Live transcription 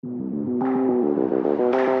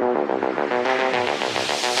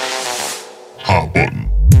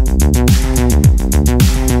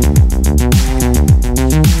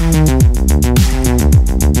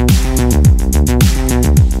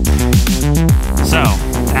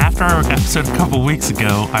episode a couple weeks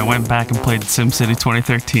ago, I went back and played SimCity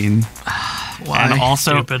 2013. Why?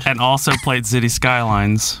 And also played City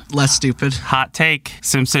Skylines. Less stupid. Hot take: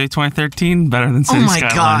 SimCity 2013 better than City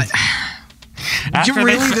Skylines. Oh my god!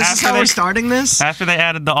 This is how we're starting this? After they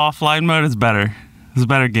added the offline mode, it's better. It's a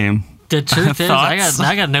better game. The truth is,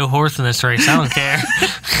 I got no horse in this race. I don't care.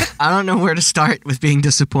 I don't know where to start with being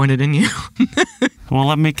disappointed in you. Well,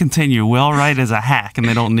 let me continue. Will Wright is a hack, and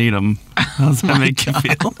they don't need him. How does that make you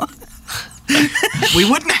feel? We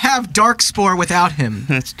wouldn't have Darkspore without him.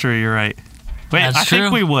 That's true. You're right. Wait, That's I true.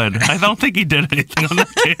 think we would. I don't think he did anything on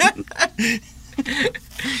that game.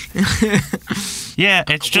 Yeah,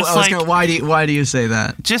 it's just why do you say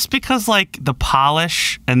that? Just because the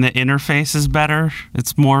polish and the interface is better.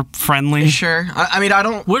 It's more friendly. Sure. I mean, I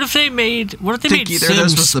don't. What if they made either Sims of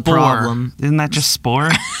those was the Spore? problem. Isn't that just Spore?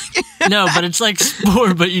 No, but it's like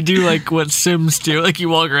Spore, but you do what Sims do. You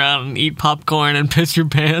walk around and eat popcorn and piss your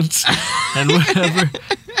pants and whatever.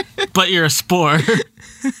 But you're a Spore.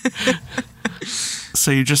 So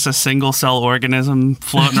you're just a single-cell organism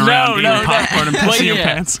floating around eating popcorn and pissing your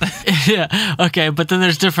pants? Yeah, okay, but then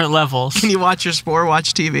there's different levels. Can you watch your Spore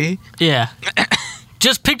watch TV? Yeah.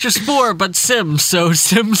 Just picture Spore, but Sims, so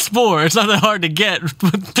Sim Spore. It's not that hard to get.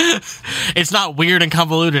 It's not weird and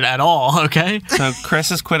convoluted at all, okay? So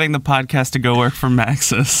Chris is quitting the podcast to go work for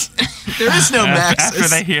Maxis. There is no Maxis. After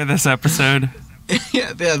they hear this episode.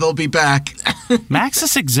 Yeah, they'll be back.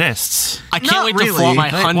 Maxis exists. I can't Not wait really. to floor my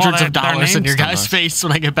hundreds their of dollars in name's your still guys' us. face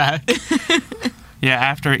when I get back. Yeah,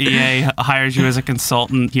 after EA hires you as a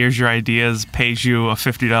consultant, hears your ideas, pays you a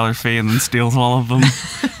 $50 fee, and then steals all of them.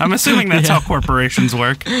 I'm assuming that's how corporations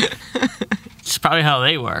work. It's probably how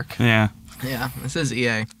they work. Yeah. Yeah, this is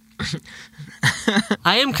EA.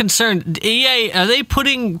 I am concerned. EA, are they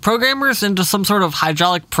putting programmers into some sort of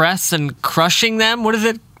hydraulic press and crushing them? What is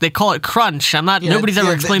it? They call it crunch. Nobody's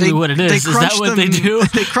ever explained to me what it is. Is that what they do?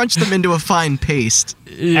 They crunch them into a fine paste.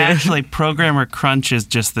 Actually, Programmer Crunch is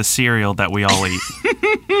just the cereal that we all eat.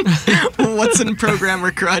 What's in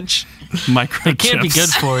Programmer Crunch? Microchips. It can't be good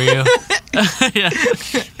for you. Yeah.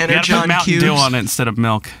 And You gotta put Mountain Dew on it instead of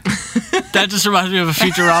milk. That just reminds me of a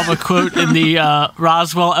Futurama quote in the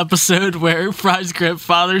Roswell episode where Fry's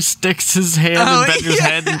grandfather sticks his hand in Bender's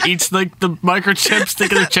head and eats the microchips,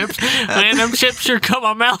 thinking of chips. Man, them chips sure cut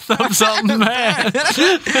my mouth up something bad.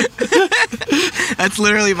 That's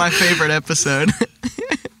literally my favorite episode.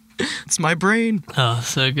 It's my brain. Oh,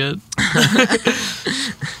 so good.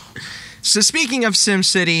 So speaking of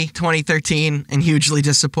SimCity 2013 and hugely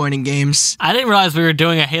disappointing games, I didn't realize we were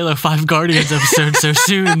doing a Halo 5 Guardians episode so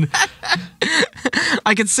soon.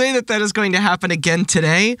 I could say that is going to happen again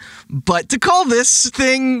today, but to call this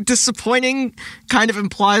thing disappointing kind of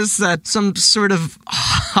implies that some sort of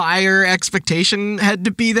higher expectation had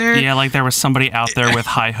to be there. Yeah, there was somebody out there with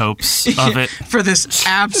high hopes of it. For this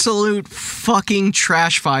absolute fucking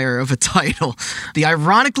trash fire of a title. The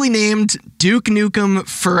ironically named Duke Nukem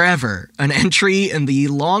Forever, an entry in the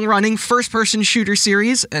long-running first-person shooter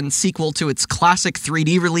series and sequel to its classic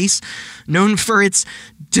 3D release, known for its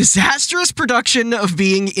disastrous production of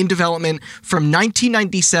being in development from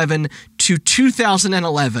 1997 to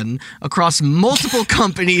 2011 across multiple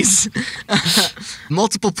companies,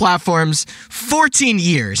 multiple platforms, 14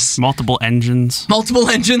 years. Multiple engines. Multiple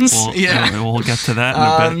engines, We'll get to that in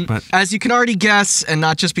a bit. But as you can already guess, and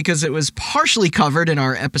not just because it was partially covered in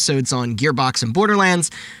our episodes on Gearbox and Borderlands,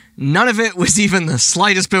 none of it was even the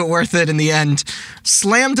slightest bit worth it in the end.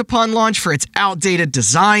 Slammed upon launch for its outdated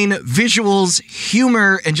design, visuals,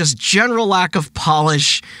 humor, and just general lack of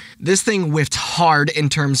polish, this thing whiffed hard in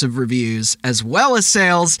terms of reviews, as well as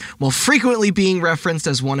sales, while frequently being referenced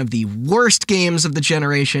as one of the worst games of the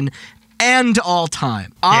generation and all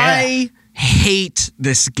time. Yeah. I hate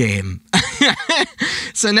this game.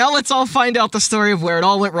 So now let's all find out the story of where it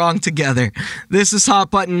all went wrong together. This is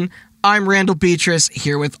Hot Button. I'm Randall Beatrice,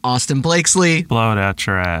 here with Austin Blakesley. Blow it out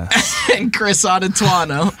your ass. And Chris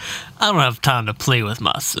Adentuano. I don't have time to play with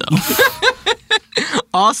myself.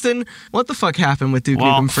 Austin, what the fuck happened with Duke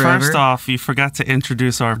Nukem Forever? First off, you forgot to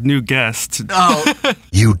introduce our new guest. Oh.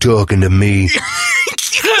 You talking to me?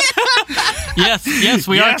 Yes,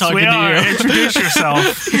 we are talking to you. Introduce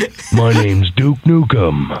yourself. My name's Duke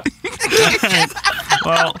Nukem.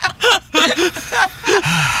 Well,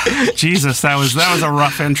 Jesus, that was a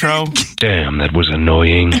rough intro. Damn, that was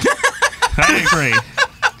annoying. I agree.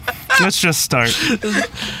 Let's just start.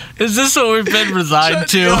 Is this what we've been resigned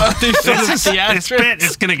to? This bit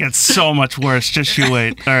is gonna get so much worse. Just you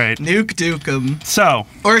wait. All right. Nuke Dukem. So,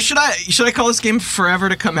 Or should I call this game Forever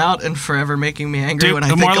to Come Out and Forever Making Me Angry when I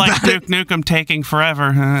think more about like it? Duke Nukem taking forever.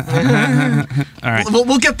 All right.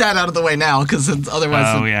 We'll get that out of the way now, because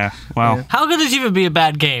otherwise... Oh yeah. Well, How could this even be a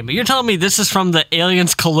bad game? You're telling me this is from the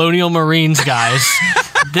Aliens Colonial Marines guys.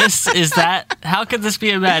 How could this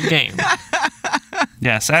be a bad game?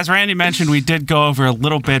 yes. As Randy mentioned, we did go over a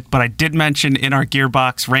little bit, but I did mention in our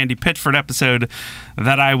Gearbox Randy Pitchford episode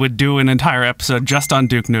that I would do an entire episode just on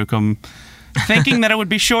Duke Nukem. Thinking that it would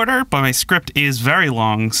be shorter, but my script is very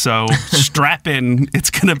long, so strap in. It's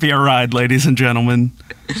going to be a ride, ladies and gentlemen.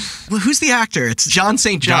 Well, who's the actor? It's John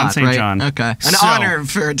St. John, John St. right? John. Okay. An So- honor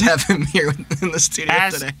to have him here in the studio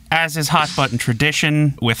today. As is Hot Button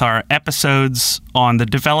tradition with our episodes on the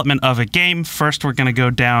development of a game, first we're going to go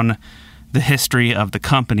down the history of the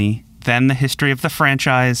company, then the history of the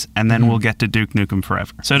franchise, and then we'll get to Duke Nukem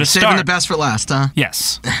Forever. So to Saving start, the best for last, huh?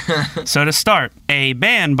 yes. So to start, a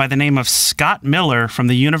man by the name of Scott Miller from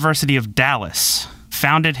the University of Dallas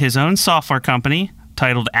founded his own software company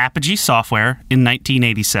titled Apogee Software in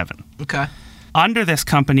 1987. Okay. Under this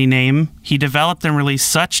company name, he developed and released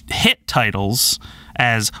such hit titles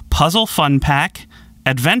as Puzzle Fun Pack,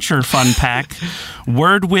 Adventure Fun Pack,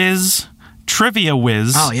 Word Whiz, Trivia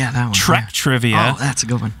Whiz, Oh, yeah, that one. Trek yeah. Trivia, Oh, that's a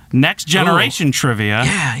good one. Next Generation Trivia,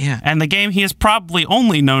 Yeah. and the game he is probably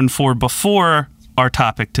only known for before our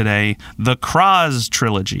topic today, the Kraz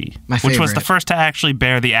Trilogy, My which was the favorite. first to actually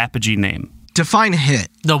bear the Apogee name. Define hit.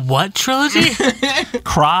 The what trilogy?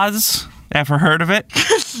 Kraz, ever heard of it?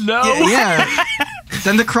 No. Yeah.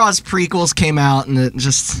 Then the Cross prequels came out, and it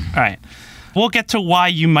just... All right. We'll get to why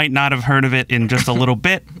you might not have heard of it in just a little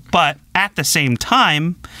bit, but at the same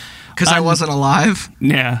time, Because I wasn't alive.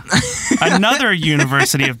 yeah, another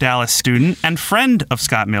University of Dallas student and friend of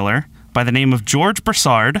Scott Miller by the name of George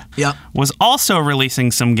Broussard Yep. was also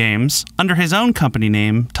releasing some games under his own company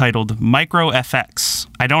name titled Micro FX.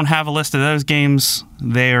 I don't have a list of those games.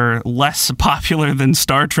 They're less popular than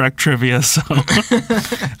Star Trek trivia, so...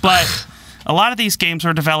 But a lot of these games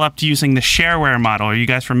were developed using the shareware model. Are you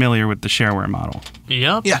guys familiar with the shareware model?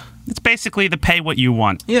 Yep. Yeah. It's basically the pay what you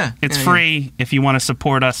want. Yeah, It's yeah, free. If you want to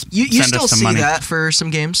support us, You send still us some see money. that for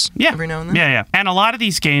some games every now and then? Yeah. And a lot of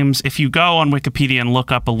these games, if you go on Wikipedia and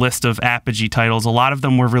look up a list of Apogee titles, a lot of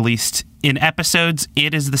them were released in episodes.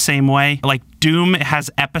 It is the same way. Like Doom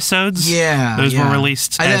has episodes. Yeah. Those yeah. were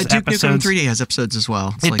released as Duke Nukem episodes. 3D has episodes as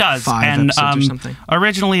well. It's It like does. 5 and episodes or something.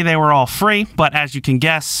 originally they were all free, but as you can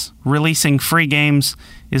guess, releasing free games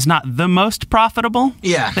is not the most profitable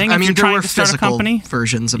Yeah. thing I if mean, you're there trying were to start a physical company.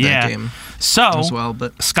 versions of Yeah. that game So, as well,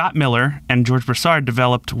 but... Scott Miller and George Broussard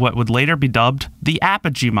developed what would later be dubbed the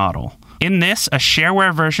Apogee model. In this, a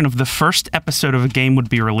shareware version of the first episode of a game would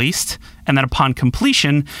be released, and then upon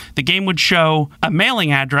completion, the game would show a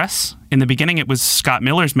mailing address. In the beginning, it was Scott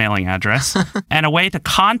Miller's mailing address, and a way to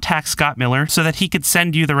contact Scott Miller so that he could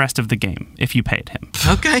send you the rest of the game if you paid him.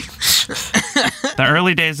 Okay. The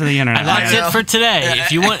early days of the internet. And that's man. it for today.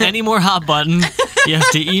 If you want any more Hot Button, you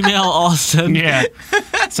have to email Austin. Yeah.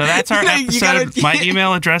 So that's our You episode. gotta- My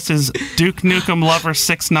email address is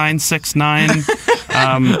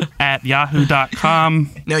dukenukemlover6969 at yahoo.com.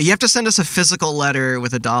 No, you have to send us a physical letter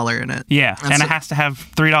with $1 in it. Yeah, That's and it. it has to have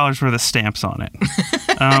 $3 worth of stamps on it.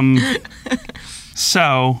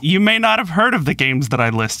 So you may not have heard of the games that I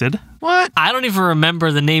listed. What? I don't even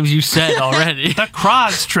remember the names you said already. The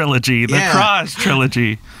Kraz Trilogy. The Yeah. Kraz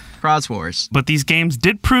Trilogy. Cross Wars. But these games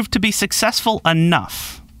did prove to be successful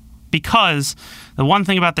enough because the one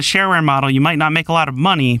thing about the shareware model, you might not make a lot of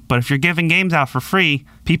money, but if you're giving games out for free,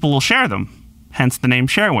 people will share them, hence the name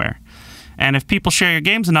shareware. And if people share your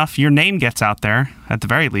games enough, your name gets out there. At the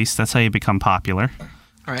very least, that's how you become popular.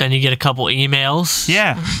 Then you get a couple emails.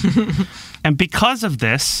 Yeah. And because of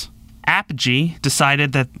this, Apogee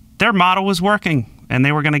decided that their model was working and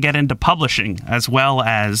they were going to get into publishing as well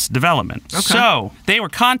as development. Okay. So they were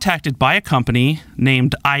contacted by a company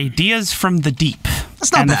named Ideas from the Deep.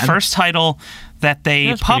 That's not and bad. the first title that they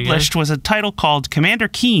That's pretty published good. was a title called Commander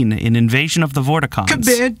Keen in Invasion of the Vorticons.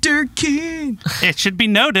 Commander Keen. It should be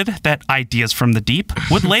noted that Ideas from the Deep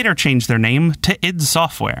would later change their name to id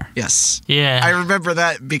Software. Yes. Yeah. I remember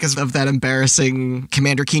that because of that embarrassing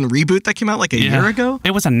Commander Keen reboot that came out like a year ago.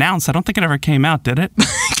 It was announced. I don't think it ever came out, did it?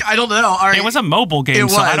 I don't know. All right. It was a mobile game, It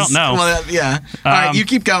so I don't know. Well, yeah. All right, you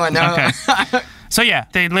keep going now. Okay. So yeah,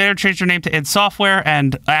 they later changed their name to id Software,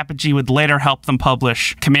 and Apogee would later help them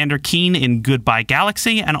publish Commander Keen in Goodbye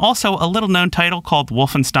Galaxy, and also a little-known title called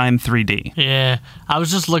Wolfenstein 3D. Yeah, I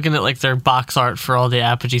was just looking at like their box art for all the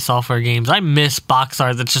Apogee Software games. I miss box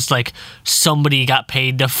art that's just like somebody got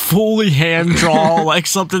paid to fully hand draw like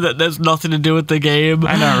something that has nothing to do with the game.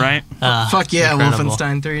 I know, right? Fuck yeah, incredible.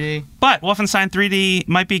 Wolfenstein 3D. But Wolfenstein 3D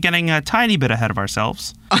might be getting a tiny bit ahead of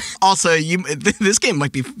ourselves. Also, this game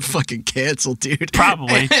might be fucking canceled, dude.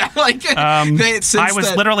 Probably. I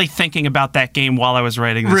was literally thinking about that game while I was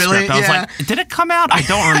writing the script. I was like, did it come out? I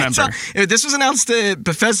don't remember. This was announced at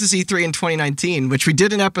Bethesda's E3 in 2019, which we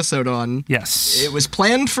did an episode on. Yes. It was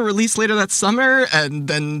planned for release later that summer, and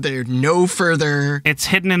then there's no further... It's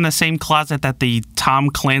hidden in the same closet that the Tom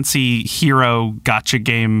Clancy Hero gotcha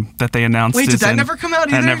game that they announced Wait, is did that in. never come out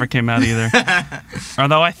either? That never came out either.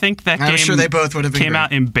 Although I think that game sure they both would have been came great.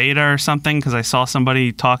 out in beta or something, because I saw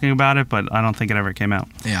somebody talking about it, but I don't think it ever came out.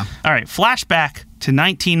 Yeah. All right, flashback to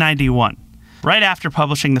 1991. Right after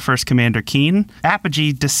publishing the first Commander Keen,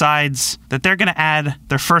 Apogee decides that they're going to add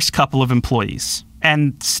their first couple of employees.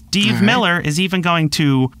 And Steve Miller is even going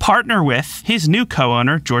to partner with his new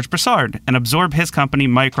co-owner, George Broussard, and absorb his company,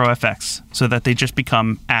 MicroFX, so that they just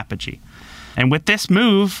become Apogee. And with this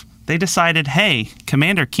move, they decided, hey,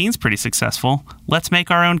 Commander Keen's pretty successful. Let's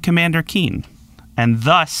make our own Commander Keen. And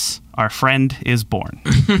thus, our friend is born.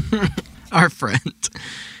 Our friend.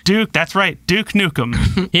 Duke, that's right, Duke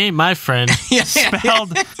Nukem. He ain't my friend.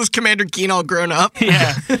 Spelled... This is Commander Keen all grown up.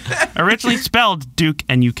 Yeah. Originally spelled Duke,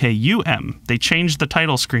 N-U-K-U-M. They changed the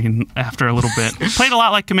title screen after a little bit. Played a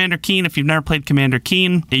lot like Commander Keen. If you've never played Commander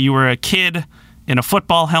Keen, you were a kid in a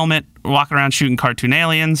football helmet walking around shooting cartoon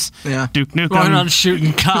aliens. Yeah. Duke Nukem. Going on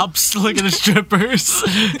shooting cops, looking at strippers.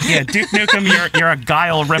 Yeah, Duke Nukem, you're a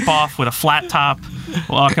Guile ripoff with a flat top,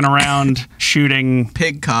 walking around shooting,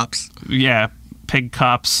 Pig cops. yeah, pig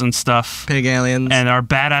cops and stuff. Pig aliens. And our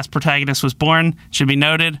badass protagonist was born. Should be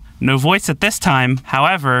noted, no voice at this time.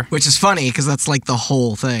 However, Which is funny, because that's like the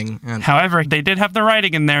whole thing. And they did have the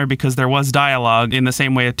writing in there because there was dialogue in the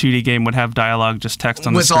same way a 2D game would have dialogue, just text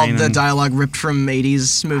on the was screen. all the dialogue ripped from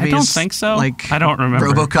 80s movies? I don't think so. Like I don't remember.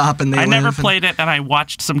 RoboCop and They I never Live and- played it, and I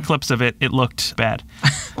watched some clips of it. It looked bad.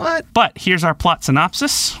 What? But here's our plot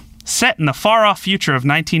synopsis. Set in the far-off future of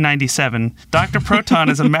 1997, Dr. Proton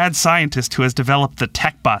is a mad scientist who has developed the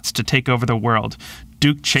tech bots to take over the world.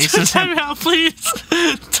 Duke chases him. Time out, please.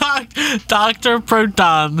 Dr.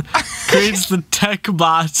 Proton creates the tech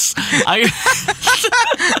bots.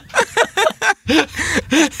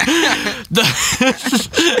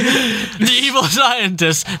 The evil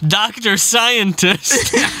scientist, Dr.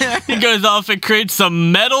 Scientist, he goes off and creates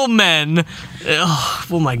some metal men.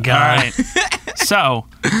 Oh my God. All right. So,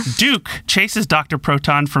 Duke chases Dr.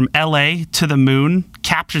 Proton from LA to the moon,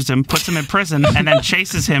 captures him, puts him in prison, and then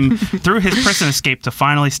chases him through his prison escape to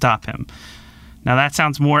finally stop him. Now, that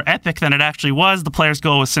sounds more epic than it actually was. The player's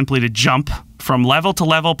goal was simply to jump from level to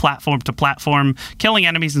level, platform to platform, killing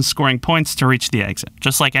enemies and scoring points to reach the exit,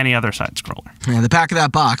 just like any other side-scroller. Yeah, the back of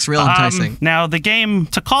that box, real enticing. Now, the game,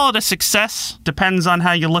 to call it a success, depends on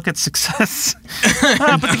how you look at success.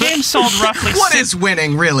 But the game sold roughly... What is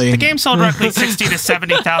winning, really? The game sold roughly 60 to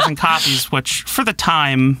 70,000 copies, which, for the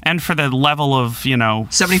time and for the level of,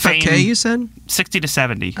 75K, fame, you said? 60 to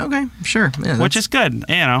 70. Okay, sure. Yeah, Which is good,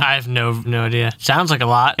 I have no idea. Sounds like a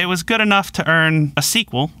lot. It was good enough to earn a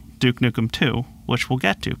sequel, Duke Nukem 2, which we'll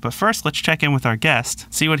get to. But first, let's check in with our guest,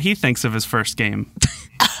 see what he thinks of his first game.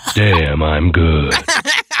 Damn, I'm good.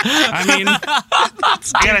 I mean,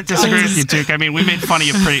 I gotta disagree with you, Duke. I mean, we made fun of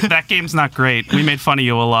you pretty... That game's not great. We made fun of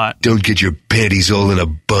you a lot. Don't get your panties all in a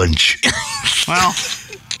bunch. Well,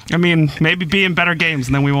 I mean, maybe be in better games,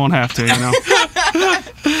 and then we won't have to,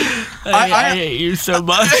 I hate you so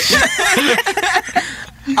much.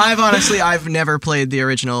 I've never played the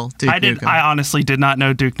original Duke Nukem. I honestly did not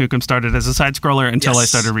know Duke Nukem started as a side-scroller until I Yes.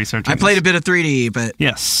 started researching I played a bit of 3D, but...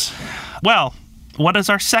 Yes. Well, what is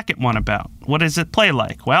our second one about? What does it play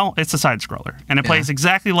like? Well, it's a side-scroller, and it plays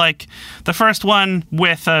exactly like the first one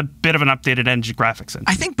with a bit of an updated engine graphics engine.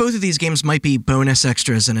 I think both of these games might be bonus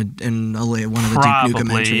extras in one of the Duke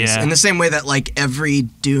Nukem entries. yeah. In the same way that like every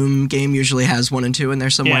Doom game usually has 1 and 2 in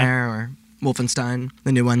there somewhere, or Wolfenstein.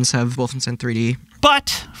 The new ones have Wolfenstein 3D.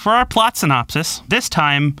 But for our plot synopsis, this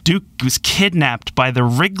time Duke was kidnapped by the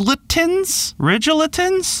Rigletons?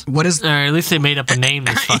 What is... Or at least they made up a name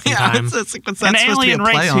this fucking time. What's that An supposed alien to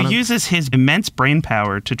be a play race on who them? uses his immense brain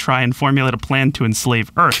power to try and formulate a plan to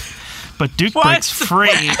enslave Earth. but Duke breaks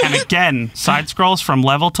free and again side scrolls from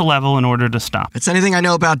level to level in order to stop. It's anything I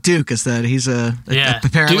know about Duke is that he's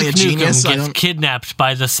apparently Duke a genius. Nukem gets kidnapped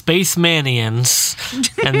by the Space Manians,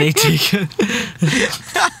 and they take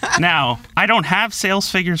it. Now, I don't have sales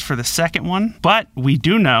figures for the second one, but we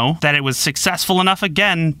do know that it was successful enough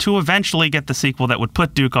again to eventually get the sequel that would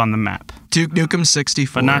put Duke on the map. Duke Nukem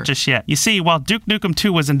 64. But not just yet. You see, while Duke Nukem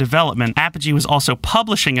 2 was in development, Apogee was also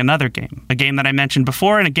publishing another game, a game that I mentioned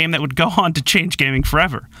before and a game that would go on to change gaming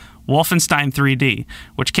forever, Wolfenstein 3D,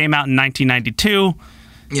 which came out in 1992,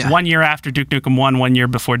 1 year after Duke Nukem 1, 1 year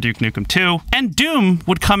before Duke Nukem 2, and Doom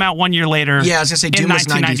would come out 1 year later. Yeah, I was going to say Doom was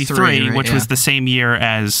 1993, right? which was the same year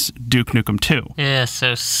as Duke Nukem 2. Yeah,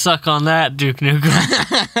 so suck on that, Duke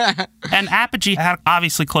Nukem. And Apogee had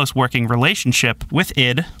obviously close working relationship with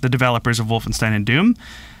id, the developers of Wolfenstein and Doom.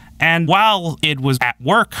 And while id was at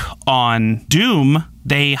work on Doom,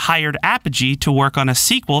 they hired Apogee to work on a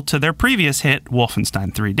sequel to their previous hit,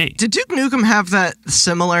 Wolfenstein 3D. Did Duke Nukem have that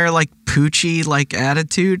similar, like, Poochie, like,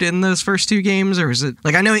 attitude in those first two games? Or was it,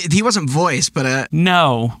 like, I know he wasn't voiced, but...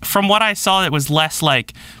 No. From what I saw, it was less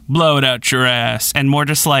like, blow it out your ass, and more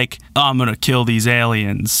just like, I'm gonna kill these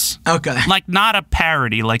aliens. Okay. Like, not a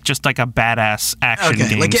parody, like, just like a badass action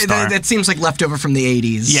game like, star. that seems like leftover from the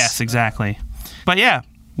 80s. Yes, exactly. But yeah,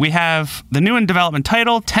 we have the new in development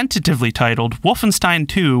title, tentatively titled Wolfenstein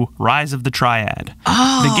 2 Rise of the Triad.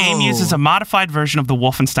 Oh. The game uses a modified version of the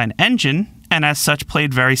Wolfenstein engine, and as such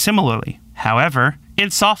played very similarly. However,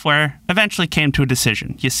 id Software eventually came to a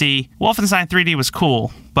decision. You see, Wolfenstein 3D was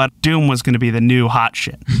cool, but Doom was going to be the new hot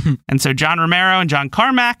shit. And so John Romero and John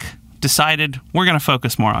Carmack decided we're going to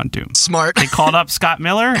focus more on Doom. Smart. They called up Scott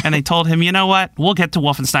Miller, and they told him, you know what, we'll get to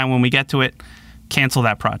Wolfenstein when we get to it. Cancel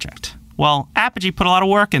that project. Well, Apogee put a lot of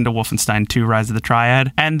work into Wolfenstein 2 Rise of the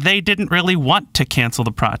Triad, and they didn't really want to cancel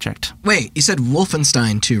the project. Wait, you said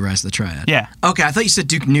Wolfenstein 2 Rise of the Triad? Yeah. Okay, I thought you said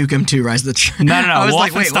Duke Nukem 2 Rise of the Triad. No. I was Wolfenstein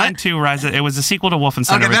like, wait, what? 2 Rise of... It was a sequel to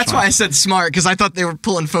Wolfenstein Okay, originally. that's why I said smart, because I thought they were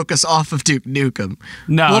pulling focus off of Duke Nukem.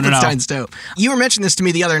 No. Wolfenstein's dope. You were mentioning this to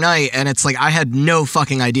me the other night, and it's like, I had no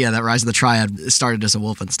fucking idea that Rise of the Triad started as a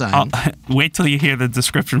Wolfenstein. Wait till you hear the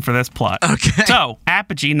description for this plot. Okay. So,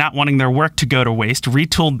 Apogee, not wanting their work to go to waste,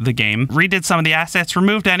 retooled the game, redid some of the assets,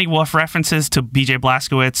 removed any Wolf references to BJ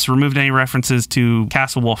Blazkowicz, removed any references to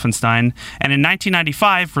Castle Wolfenstein, and in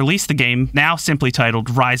 1995 released the game, now simply titled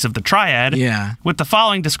Rise of the Triad, with the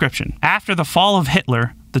following description. After the fall of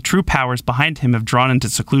Hitler, the true powers behind him have drawn into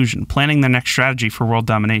seclusion, planning their next strategy for world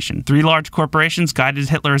domination. 3 large corporations guided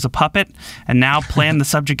Hitler as a puppet and now plan the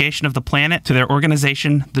subjugation of the planet to their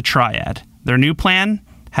organization, the Triad. Their new plan?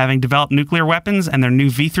 Having developed nuclear weapons and their new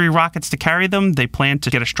V3 rockets to carry them, they plan to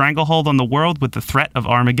get a stranglehold on the world with the threat of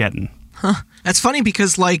Armageddon. Huh. That's funny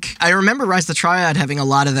because, like, I remember Rise of the Triad having a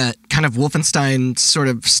lot of that kind of Wolfenstein sort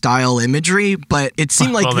of style imagery, but it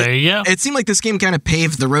seemed like it seemed like this game kind of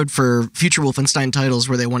paved the road for future Wolfenstein titles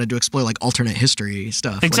where they wanted to explore like alternate history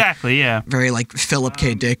stuff. Exactly, like, very like Philip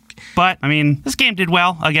K. Dick. But I mean, this game did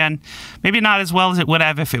well. Again, maybe not as well as it would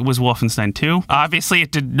have if it was Wolfenstein 2. Obviously,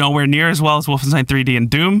 it did nowhere near as well as Wolfenstein 3D and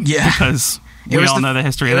Doom. Yeah, because we all know the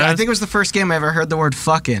history of that. I think it was the first game I ever heard the word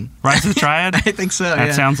 "fucking." Rise of the Triad? I think so.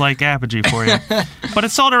 That sounds like Apogee for you. But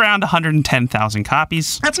it sold around 110,000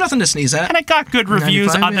 copies. That's nothing to sneeze at. And it got good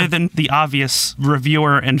reviews, other than the obvious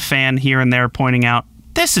reviewer and fan here and there pointing out,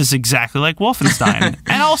 this is exactly like Wolfenstein,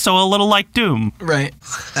 and also a little like Doom. Right.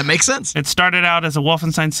 That makes sense. It started out as a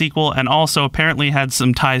Wolfenstein sequel and also apparently had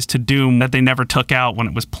some ties to Doom that they never took out when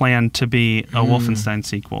it was planned to be a Wolfenstein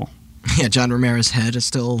sequel. Yeah, John Romero's head is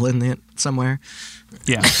still in it somewhere.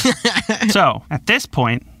 Yeah. So, at this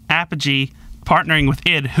point, Apogee, partnering with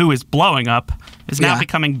id, who is blowing up, is now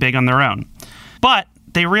becoming big on their own. But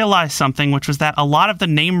they realized something, which was that a lot of the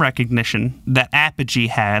name recognition that Apogee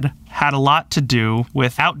had a lot to do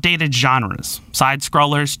with outdated genres.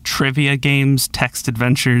 Side-scrollers, trivia games, text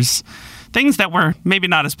adventures, things that were maybe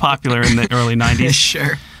not as popular in the early 90s.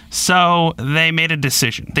 Sure. So they made a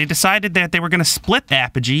decision. They decided that they were going to split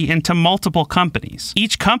Apogee into multiple companies.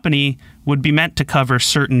 Each company would be meant to cover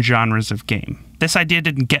certain genres of game. This idea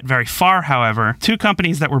didn't get very far, however. 2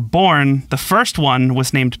 companies that were born, the first one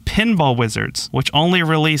was named Pinball Wizards, which only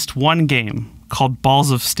released one game called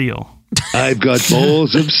Balls of Steel. I've got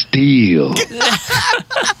balls of steel.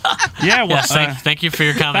 Yeah, well, yes, thank you for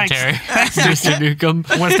your commentary. Thanks, Mr.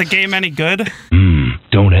 Nukem. Was the game any good?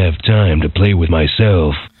 Don't have time to play with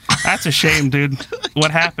myself. That's a shame, dude.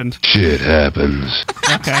 What happened? Shit happens.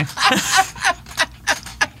 Okay.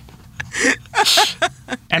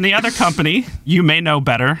 And the other company, you may know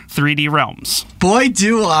better, 3D Realms. Boy,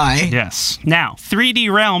 do I. Yes. Now,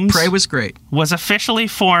 3D Realms Prey was great. was officially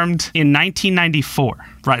formed in 1994.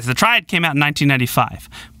 Rise of the Triad came out in 1995,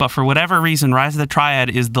 but for whatever reason, Rise of the Triad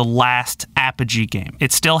is the last Apogee game.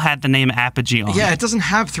 It still had the name Apogee on Yeah, it. it doesn't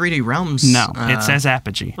have 3D Realms. No, it says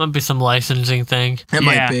Apogee. Might be some licensing thing. It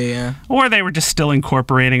might be, yeah. Or they were just still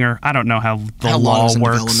incorporating, or I don't know how the How long law was in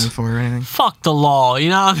works. development for or anything. Fuck the law, you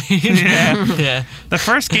know what I mean? Yeah. The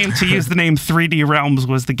first game to use the name 3D Realms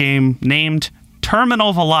was the game named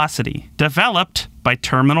Terminal Velocity, developed by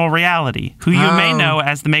Terminal Reality, who you may know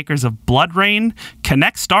as the makers of Blood Rain,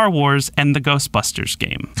 Connect Star Wars, and the Ghostbusters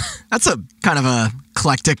game. That's a kind of a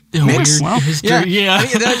eclectic Weird mix. Well, history, Yeah. yeah.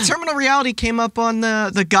 The Terminal Reality came up on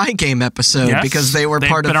the Guy Game episode Yes, because they were they've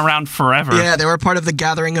part been of. around forever. Yeah, they were part of the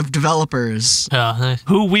gathering of developers. Yeah, nice.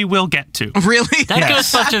 Who we will get to. Really? That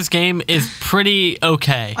Yes. Ghostbusters game is pretty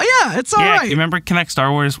okay. Oh yeah, it's all Yeah, right. you remember Connect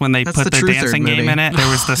Star Wars when they That's put the the Truther dancing game movie. in it? There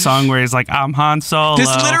was the song where he's like, I'm Han Solo. This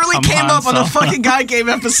literally I'm came Han up on the Solo." fucking Guy Game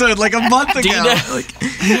episode like a month ago. you know- Like,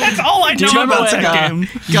 That's all I Do you know remember about when, that game.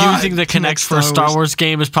 God, using the Connect Kinect for a Star Star Wars. Wars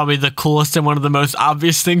game is probably the coolest and one of the most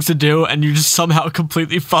obvious things to do, and you just somehow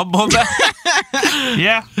completely fumble that?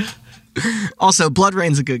 Yeah. also, Blood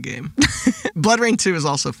Rain's a good game. Blood Rain 2 is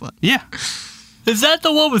also fun. Yeah. Is that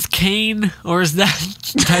the one with Kane, or is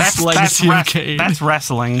that's Legacy of Kane? That's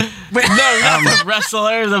wrestling. no, not the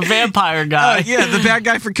wrestler, the vampire guy. Yeah, the bad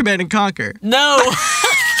guy for Command and Conquer. No.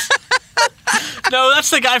 No, that's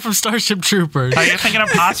the guy from Starship Troopers. Oh, you're thinking of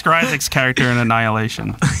Oscar Isaac's character in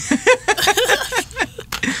Annihilation.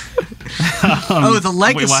 The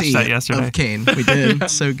legacy watched that yesterday. of Kane. We did.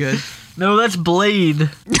 So good. No, that's Blade.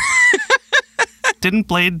 Didn't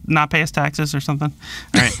Blade not pay his taxes or something?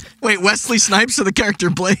 All right. Wait, Wesley Snipes or the character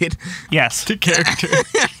Blade? Yes. The character.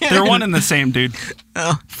 They're one and the same, dude.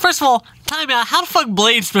 First of all, time out. How the fuck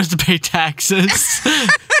Blade's supposed to pay taxes?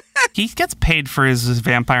 He gets paid for his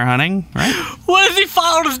vampire hunting, right? What if he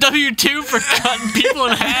filed his W-2 for cutting people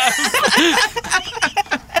in half?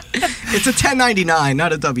 It's a 1099,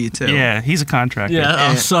 not a W-2. Yeah, he's a contractor.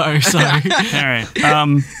 Yeah, oh, sorry. All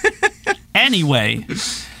right. Anyway,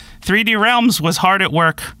 3D Realms was hard at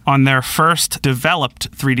work on their first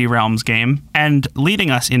developed 3D Realms game, and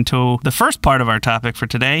leading us into the first part of our topic for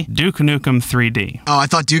today, Duke Nukem 3D. Oh, I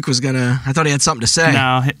thought Duke was gonna... I thought he had something to say.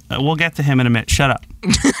 No, we'll get to him in a minute. Shut up.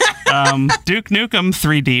 Duke Nukem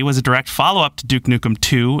 3D was a direct follow-up to Duke Nukem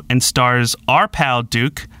 2 and stars our pal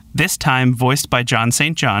Duke, this time voiced by John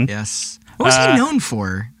St. John. Yes. What was he known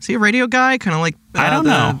for? Is he a radio guy? Kind of like... I don't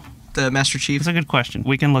know. The Master Chief? That's a good question.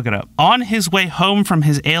 We can look it up. On his way home from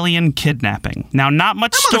his alien kidnapping. Now, not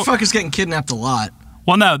much That motherfucker's getting kidnapped a lot.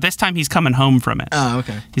 Well, no, this time he's coming home from it. Oh,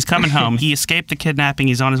 okay. He's coming home. He escaped the kidnapping.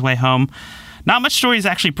 He's on his way home. Not much story is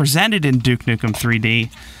actually presented in Duke Nukem 3D,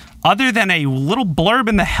 other than a little blurb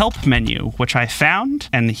in the help menu, which I found,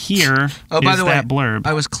 and here By is the way, that blurb.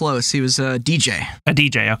 I was close. He was a DJ. A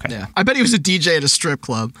DJ, okay. Yeah. I bet he was a DJ at a strip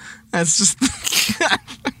club. That's just...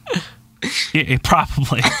 Yeah,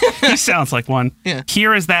 probably. He sounds like one. Yeah.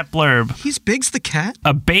 Here is that blurb. He's Biggs the cat?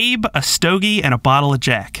 A babe, a stogie, and a bottle of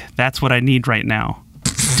Jack. That's what I need right now.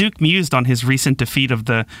 Duke mused on his recent defeat of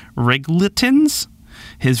the Riglitons,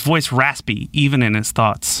 his voice raspy, even in his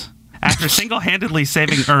thoughts. After single-handedly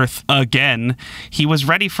saving Earth again, he was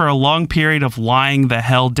ready for a long period of lying the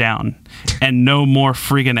hell down. And no more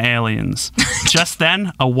friggin' aliens. Just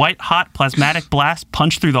then, a white-hot plasmatic blast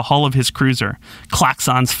punched through the hull of his cruiser.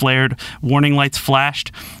 Klaxons flared, warning lights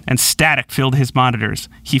flashed, and static filled his monitors.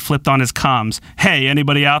 He flipped on his comms. Hey,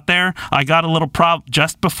 anybody out there? I got a little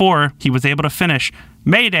just before he was able to finish.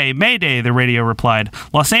 Mayday, Mayday, the radio replied.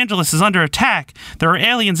 Los Angeles is under attack. There are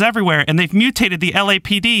aliens everywhere, and they've mutated the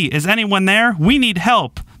LAPD. Is anyone there? We need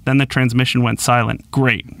help. Then the transmission went silent.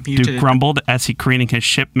 Great, Duke grumbled as he careening his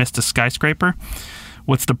ship missed a skyscraper.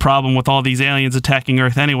 What's the problem with all these aliens attacking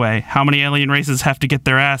Earth anyway? How many alien races have to get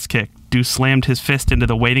their ass kicked? Duke slammed his fist into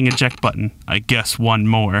the waiting eject button. I guess one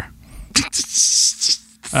more.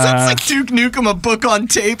 Sounds like Duke Nukem, a book on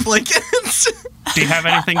tape. Like, do you have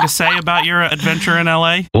anything to say about your adventure in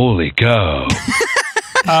LA? Holy cow.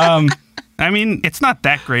 I mean, it's not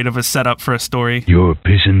that great of a setup for a story. You're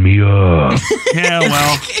pissing me off. Yeah,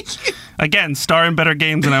 well, again, star in better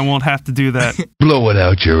games and I won't have to do that. Blow it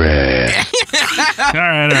out your ass. All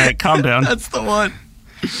right, calm down. that's the one.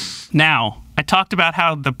 Now, I talked about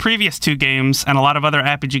how the previous two games and a lot of other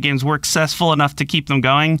RPG games were successful enough to keep them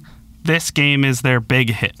going. This game is their big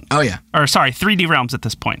hit. Oh, yeah. Or, sorry, 3D Realms at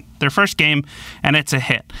this point. Their first game, and it's a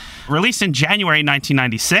hit. Released in January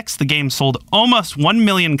 1996, the game sold almost 1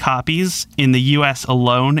 million copies in the US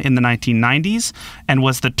alone in the 1990s and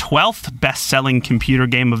was the 12th best-selling computer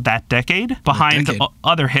game of that decade, behind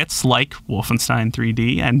other hits like Wolfenstein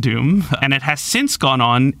 3D and Doom. And it has since gone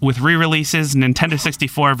on with re-releases, Nintendo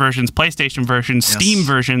 64 versions, PlayStation versions, Steam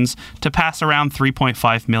versions, to pass around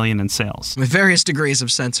 3.5 million in sales. With various degrees of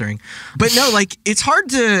censoring. But no, like, it's hard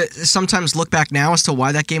to sometimes look back now as to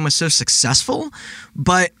why that game was so successful,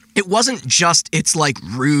 but it wasn't just its like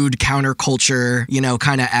rude counterculture,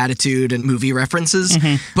 kind of attitude and movie references,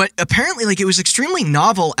 but apparently like it was extremely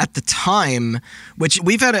novel at the time, which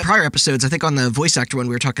we've had at prior episodes. I think on the voice actor one,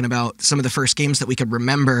 we were talking about some of the first games that we could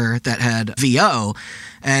remember that had VO.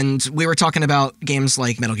 And we were talking about games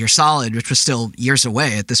like Metal Gear Solid, which was still years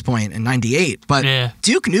away at this point in 98. But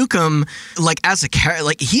Duke Nukem, like as a character,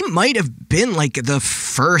 like he might have been like the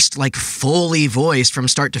first like fully voiced from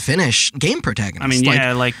start to finish game protagonist. I mean,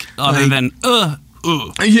 other than yeah.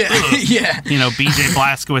 BJ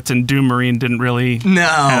Blazkowicz and Doom Marine didn't really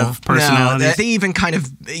have personality. No, they even kind of,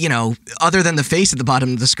 other than the face at the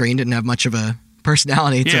bottom of the screen, didn't have much of a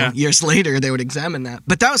personality until years later they would examine that.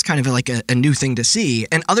 But that was kind of like a new thing to see.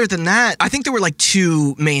 And other than that, I think there were like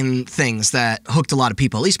two main things that hooked a lot of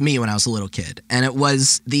people, at least me when I was a little kid. And it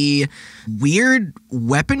was the weird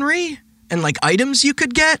weaponry and like items you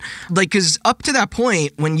could get. Like, because up to that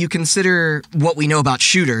point, when you consider what we know about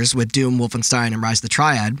shooters with Doom, Wolfenstein, and Rise of the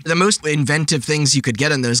Triad, the most inventive things you could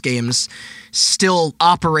get in those games still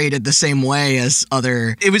operated the same way as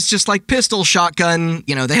other. It was just like pistol, shotgun,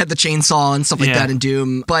 they had the chainsaw and stuff like that in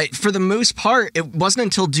Doom. But for the most part, it wasn't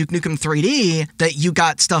until Duke Nukem 3D that you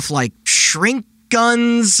got stuff like shrink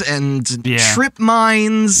guns and trip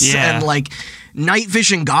mines and like night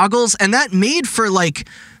vision goggles. And that made for like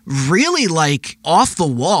really like off the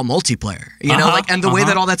wall multiplayer, and the way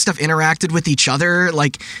that all that stuff interacted with each other,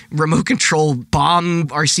 like remote control bomb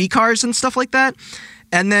RC cars and stuff like that.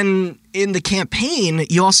 And then in the campaign,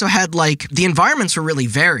 you also had like the environments were really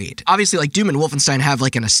varied. Obviously, like Doom and Wolfenstein have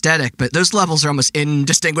like an aesthetic, but those levels are almost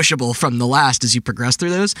indistinguishable from the last as you progress through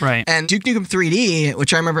those. Right. And Duke Nukem 3D,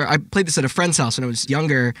 which I remember I played this at a friend's house when I was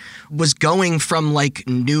younger, was going from like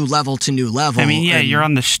new level to new level. I mean, you're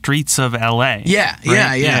on the streets of LA. Yeah,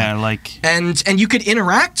 right? yeah. Like, and you could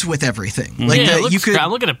interact with everything. Like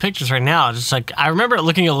I'm looking at pictures right now. Just like I remember it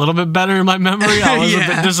looking a little bit better in my memory. I was a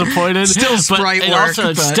bit disappointed. Still sprite work,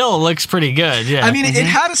 it still looks pretty good. Yeah. I mean, it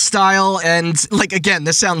had a style, and like again,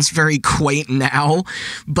 this sounds very quaint now,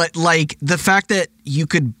 but like the fact that you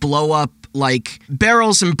could blow up like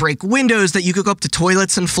barrels and break windows, that you could go up to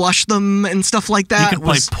toilets and flush them and stuff like that. You could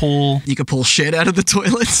play pool. You could pull shit out of the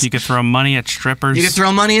toilets. You could throw money at strippers.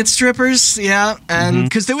 Yeah. And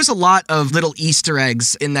because there was a lot of little Easter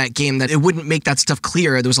eggs in that game that it wouldn't make that stuff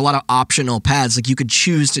clear. There was a lot of optional paths. Like you could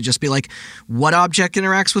choose to just be like, what object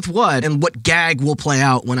interacts with what and what gag will play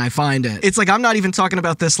out when I find it. It's like, I'm not even talking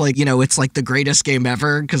about this like, it's like the greatest game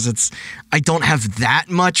ever, because I don't have that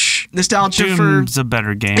much nostalgia for. Doom's a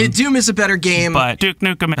better game. Doom is a better game. But Duke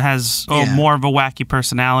Nukem has more of a wacky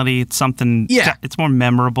personality. It's something, it's more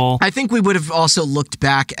memorable. I think we would have also looked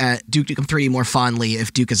back at Duke Nukem 3D more fondly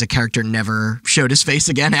if Duke as a character never showed his face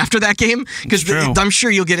again after that game. Because I'm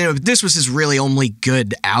sure you'll get into it. This was his really only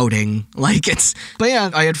good outing. But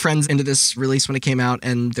yeah, I had friends into this release when it came out,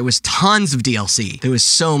 and there was tons of DLC. There was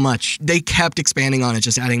so much. They kept expanding on it,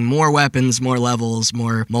 just adding more weapons, more levels,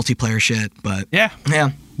 more multiplayer shit. But yeah.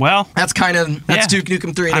 Well, that's Duke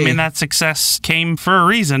Nukem 3D. I mean, that success came for a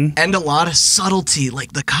reason. And a lot of subtlety,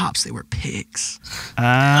 like the cops, they were pigs. Whoa,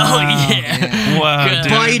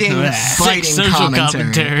 biting social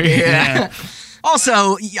commentary. Yeah.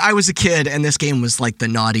 Also, I was a kid, and this game was like the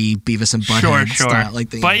naughty Beavis and Butthead style.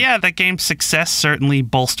 But yeah, that game's success certainly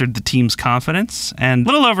bolstered the team's confidence. And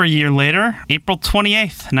a little over a year later, April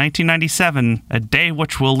 28th, 1997, a day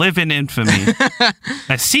which will live in infamy,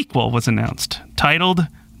 a sequel was announced, titled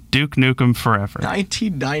Duke Nukem Forever.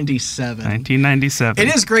 1997.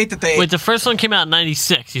 It is great that they... Wait, the first one came out in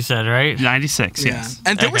 96, you said, right? 96, yes.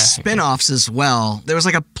 And there were spin-offs as well. There was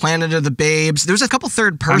like a Planet of the Babes. There was a couple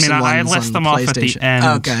third-person ones I list them off at the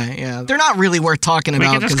end. Okay, yeah. They're not really worth talking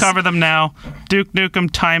about. We can just cover them now. Duke Nukem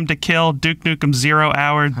Time to Kill, Duke Nukem 0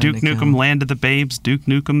 Hour, Duke Nukem Land of the Babes, Duke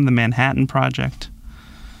Nukem The Manhattan Project.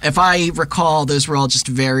 If I recall, those were all just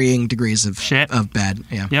varying degrees of shit. Of bad.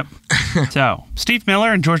 Yeah. Yep. So, Steve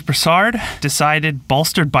Miller and George Broussard decided,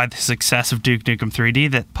 bolstered by the success of Duke Nukem 3D,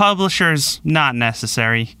 that publishers, not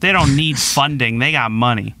necessary. They don't need funding. They got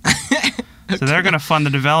money. So they're going to fund the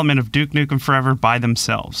development of Duke Nukem Forever by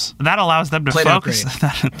themselves. That allows them to focus.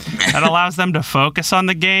 That allows them to focus on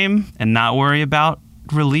the game and not worry about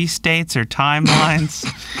release dates or timelines.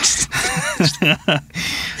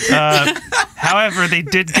 However, they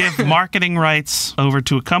did give marketing rights over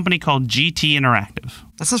to a company called GT Interactive.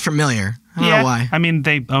 That sounds familiar. I don't know why. I mean,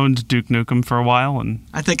 they owned Duke Nukem for a while, and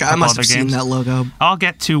I think I must have seen that logo. I'll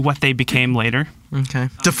get to what they became later. Okay.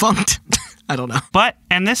 Defunct. I don't know. But,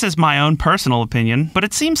 and this is my own personal opinion, but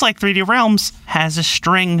it seems like 3D Realms has a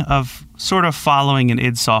string of sort of following in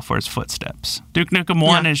id Software's footsteps. Duke Nukem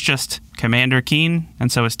 1 is just Commander Keen,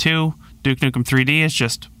 and so is 2. Duke Nukem 3D is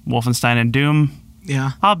just Wolfenstein and Doom.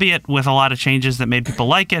 Yeah. Albeit with a lot of changes that made people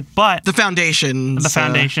like it, but... The foundation.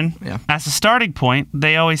 Yeah. As a starting point,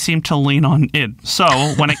 they always seemed to lean on id. So,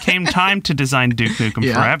 when it came time to design Duke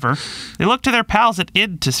Nukem Forever, they looked to their pals at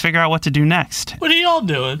id to figure out what to do next. What are y'all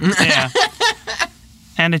doing? Yeah.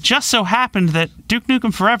 And it just so happened that Duke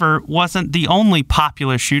Nukem Forever wasn't the only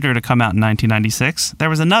popular shooter to come out in 1996.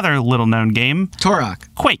 There was another little-known game.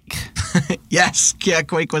 Turok. Quake. Yes. Yeah,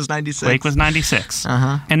 Quake was 96. Quake was 96.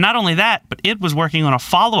 Uh-huh. And not only that, but it was working on a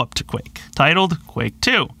follow-up to Quake, titled Quake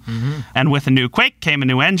 2. Mm-hmm. And with a new Quake came a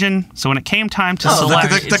new engine, so when it came time to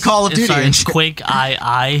select... The Call of Duty engine. Quake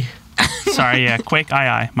II. Sorry, yeah, Quake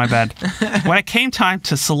II, my bad. When it came time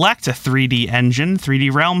to select a 3D engine,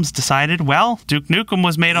 3D Realms decided, well, Duke Nukem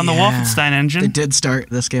was made on the Wolfenstein engine. They did start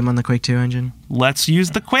this game on the Quake 2 engine. Let's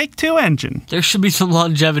use the Quake 2 engine. There should be some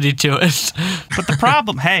longevity to it. But the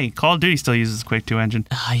problem, hey, Call of Duty still uses the Quake 2 engine.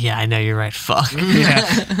 Yeah, I know, you're right. Fuck.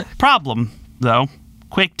 Yeah. Problem, though,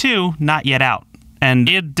 Quake 2, not yet out. And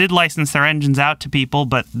it did license their engines out to people,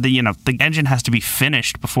 but the engine has to be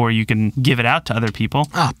finished before you can give it out to other people.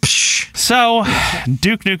 Ah, psh. So,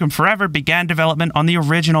 Duke Nukem Forever began development on the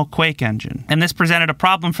original Quake engine. And this presented a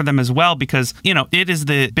problem for them as well because, it is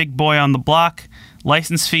the big boy on the block.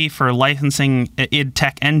 License fee for licensing id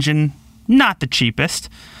Tech engine, not the cheapest.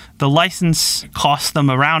 The license cost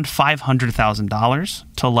them around $500,000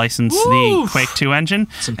 to license the Quake 2 engine.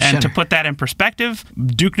 And to put that in perspective,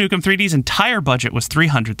 Duke Nukem 3D's entire budget was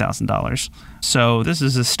 $300,000. So this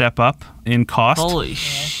is a step up in cost. Holy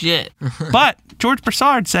shit. But George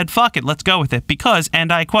Broussard said, fuck it, let's go with it because,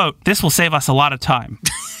 and I quote, this will save us a lot of time.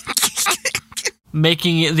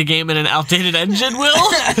 Making the game in an outdated engine, Will?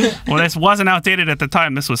 Well, this wasn't outdated at the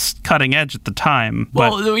time. This was cutting edge at the time.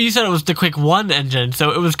 Well, you said it was the Quake 1 engine,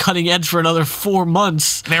 so it was cutting edge for another 4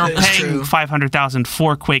 months. They were paying $500,000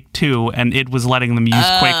 for Quake 2, and it was letting them use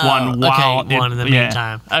Quake 1 while... Okay, 1 in the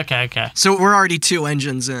meantime. Okay. So we're already 2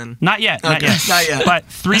 engines in. Not yet. Not yet. But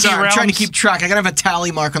 3D Realms... I'm trying to keep track. I gotta have a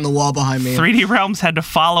tally mark on the wall behind me. 3D Realms had to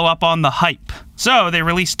follow up on the hype. So they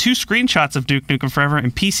released 2 screenshots of Duke Nukem Forever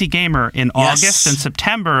in PC Gamer in August and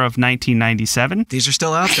September of 1997. These are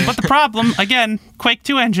still out there. But the problem, again, Quake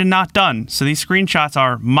 2 engine not done. So these screenshots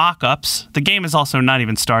are mock-ups. The game is also not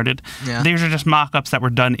even started. Yeah. These are just mock-ups that were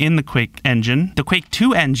done in the Quake engine. The Quake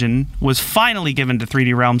 2 engine was finally given to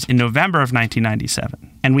 3D Realms in November of 1997.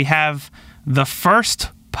 And we have the first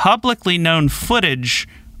publicly known footage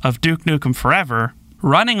of Duke Nukem Forever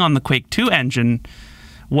running on the Quake 2 engine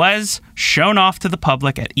was shown off to the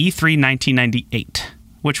public at E3 1998,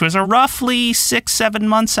 which was a roughly 6-7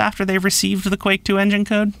 months after they received the Quake 2 engine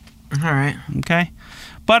code. All right. Okay.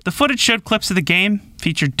 But the footage showed clips of the game,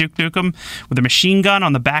 featured Duke Nukem with a machine gun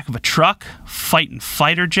on the back of a truck, fighting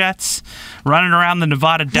fighter jets, running around the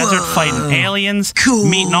Nevada desert fighting aliens,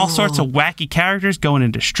 meeting all sorts of wacky characters, going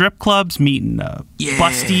into strip clubs, meeting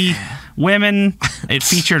busty women. It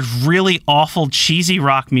featured really awful, cheesy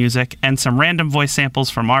rock music and some random voice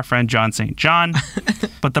samples from our friend John St. John.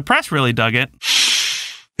 But the press really dug it.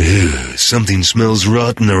 Ew, something smells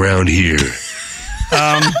rotten around here.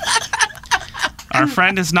 Our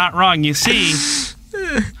friend is not wrong. You see,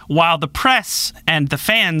 while the press and the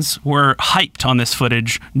fans were hyped on this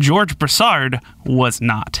footage, George Broussard was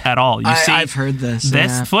not at all. You see, I've heard this.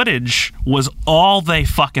 This footage was all they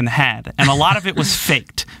fucking had, and a lot of it was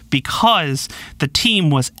faked because the team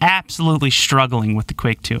was absolutely struggling with the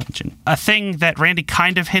Quake 2 engine. A thing that Randy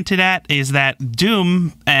kind of hinted at is that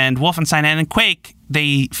Doom and Wolfenstein and Quake,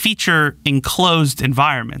 they feature enclosed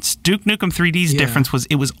environments. Duke Nukem 3D's difference was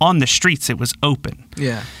it was on the streets, it was open.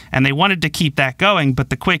 Yeah. And they wanted to keep that going, but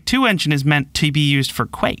the Quake 2 engine is meant to be used for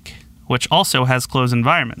Quake, which also has closed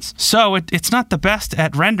environments. So it's not the best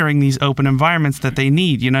at rendering these open environments that they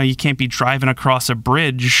need. You can't be driving across a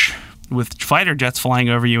bridge with fighter jets flying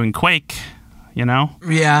over you in Quake,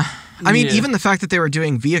 Yeah. I mean, even the fact that they were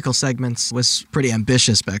doing vehicle segments was pretty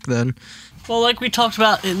ambitious back then. Well, like we talked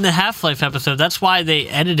about in the Half-Life episode, that's why they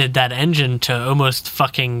edited that engine to almost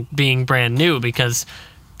fucking being brand new, because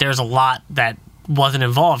there's a lot that wasn't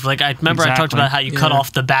involved. Like, I remember I talked Exactly. about how you cut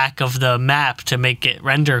off the back of the map to make it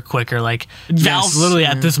render quicker. Like, Valve literally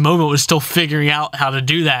at this moment was still figuring out how to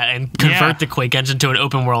do that and convert the Quake engine to an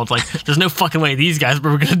open world. Like, there's no fucking way these guys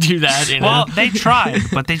were going to do that. You know? Well, they tried,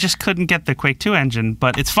 but they just couldn't get the Quake 2 engine.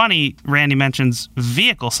 But it's funny, Randy mentions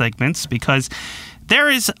vehicle segments, because there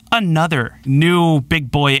is another new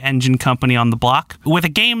big boy engine company on the block with a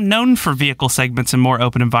game known for vehicle segments and more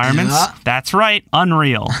open environments. Yeah. That's right,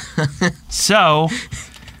 Unreal. So,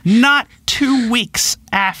 not 2 weeks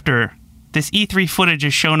after this E3 footage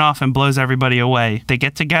is shown off and blows everybody away, they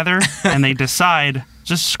get together and they decide,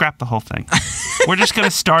 just scrap the whole thing. We're just going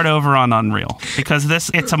to start over on Unreal because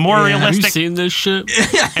it's a more Have you realistic. seen this shit?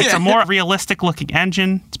 It's a more realistic looking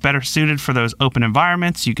engine. It's better suited for those open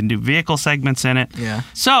environments. You can do vehicle segments in it. Yeah.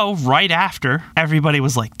 So right after, everybody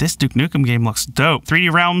was like, this Duke Nukem game looks dope.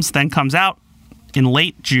 3D Realms then comes out in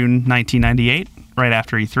late June 1998, right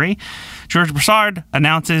after E3. George Broussard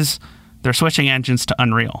announces they're switching engines to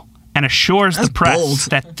Unreal and assures the press bold.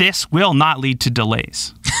 that this will not lead to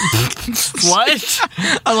delays. What?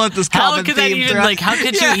 I love this How common could that theme even, throughout- like, how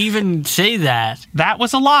could you even say that? That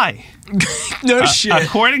was a lie. No shit.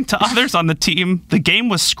 According to others on the team, the game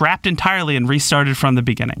was scrapped entirely and restarted from the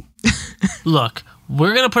beginning. Look,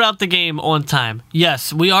 we're going to put out the game on time.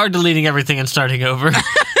 Yes, we are deleting everything and starting over.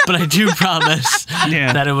 But I do promise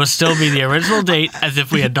that it will still be the original date as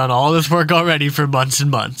if we had done all this work already for months and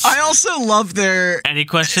months. I also love their... Any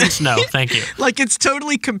questions? No, thank you. Like, it's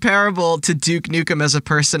totally comparable to Duke Nukem as a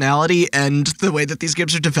personality and the way that these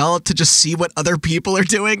games are developed to just see what other people are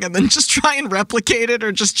doing and then just try and replicate it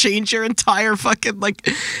or just change your entire fucking, like...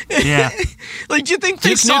 Yeah. Like, do you think they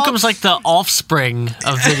Duke saw... Nukem's like the offspring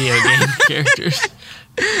of video game characters.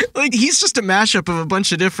 Like, he's just a mashup of a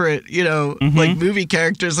bunch of different, you know, like, movie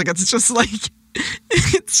characters. Like, it's just like...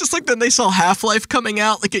 It's just like then they saw Half-Life coming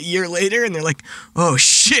out like a year later and they're like, oh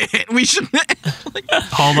shit, we should... like,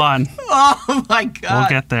 Hold on. oh my god. We'll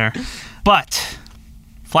get there. But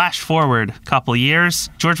flash forward a couple years,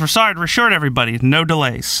 George Broussard assured everybody no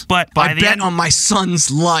delays. But by I bet on my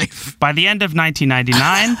son's life. by the end of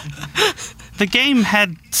 1999, the game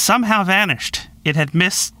had somehow vanished. It had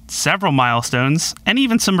missed several milestones and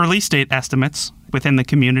even some release date estimates within the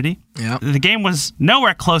community. Yeah. The game was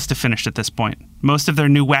nowhere close to finished at this point. Most of their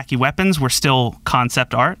new wacky weapons were still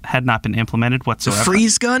concept art, had not been implemented The whatsoever.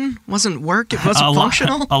 freeze gun wasn't work. It wasn't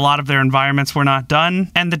functional. A lot of their environments were not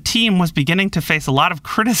done, and the team was beginning to face a lot of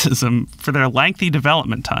criticism for their lengthy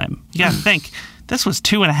development time. You gotta think, this was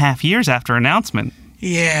 2.5 years after announcement.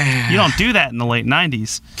 Yeah. You don't do that in the late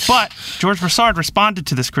 90s. But George Broussard responded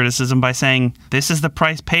to this criticism by saying, this is the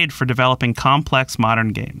price paid for developing complex modern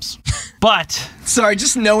games. But... Sorry,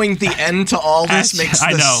 just knowing the end to all this makes this...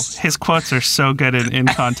 I know. His quotes are so good in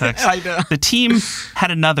context. I know. The team had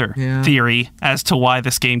another theory as to why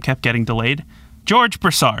this game kept getting delayed. George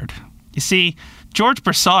Broussard. You see, George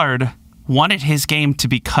Broussard wanted his game to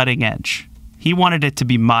be cutting edge. He wanted it to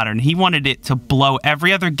be modern. He wanted it to blow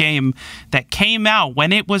every other game that came out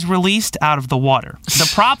when it was released out of the water. The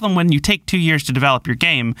problem when you take 2 years to develop your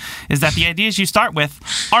game is that the ideas you start with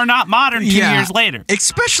are not modern 2 years later.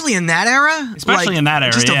 Especially in that era. Especially in that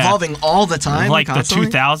era, Just yeah. evolving all the time. Like constantly.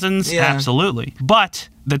 the 2000s, Yeah. absolutely. But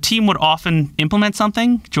the team would often implement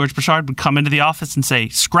something. George Broussard would come into the office and say,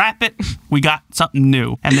 scrap it, we got something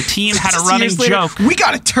new. And the team had a Just running years later, joke. We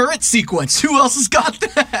got a turret sequence. Who else has got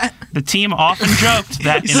that? The team often joked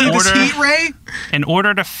that You see this heat ray? in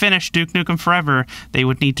order to finish Duke Nukem Forever, they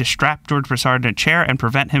would need to strap George Broussard in a chair and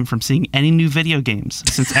prevent him from seeing any new video games,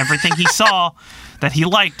 since everything he saw that he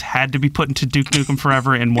liked had to be put into Duke Nukem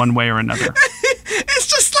Forever in one way or another. It's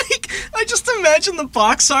just like, I just imagine the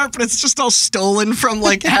box art, but it's just all stolen from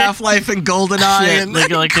like Half-Life and GoldenEye and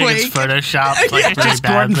like Quake. it's photoshopped like It's really just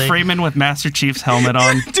Gordon badly. Freeman with Master Chief's helmet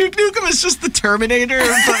on. Duke Nukem is just the Terminator,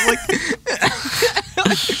 but like...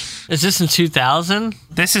 Is this in 2000?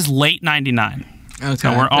 This is late 99. Okay.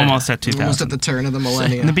 So we're almost at 2000. Almost at the turn of the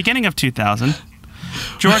millennium. In the beginning of 2000,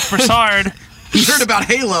 George Broussard, You heard about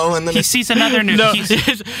Halo, and then he sees another new... No, he's-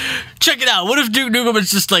 check it out. What if Duke Nukem is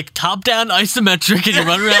just like top-down isometric and you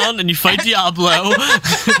run around and you fight Diablo?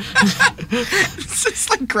 it's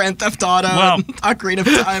like Grand Theft Auto Well- and Ocarina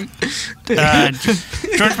of Time.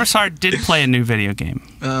 George Broussard did play a new video game.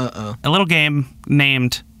 A little game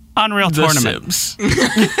named Unreal The Tournament. Sims.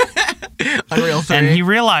 Unreal 3. And he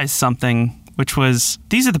realized something, which was,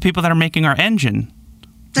 these are the people that are making our engine.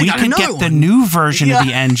 They we got could another get the one." new version Yeah. of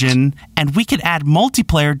the engine, and we could add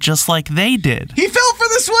multiplayer just like they did. He fell for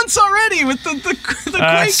this once already with the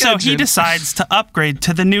Quake So engine. he decides to upgrade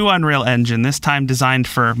to the new Unreal Engine, this time designed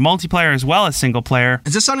for multiplayer as well as single player.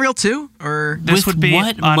 Is this Unreal 2 or This With would be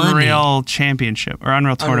what money? Unreal Championship or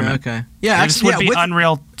Unreal Tournament. Okay. Yeah, This actually, would be with,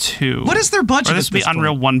 Unreal 2. what is their budget Or this at would be this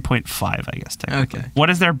Unreal 1.5, I guess, technically. Okay.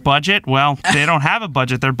 What is their budget? Well, they don't have a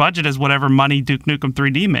budget. Their budget is whatever money Duke Nukem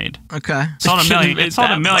 3D made. Okay. Sold a million. made It sold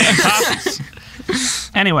a that million copies.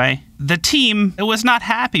 Anyway, the team was not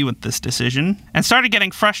happy with this decision and started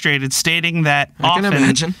getting frustrated, stating that I can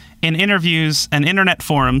imagine. in interviews and internet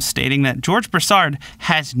forums, stating that George Broussard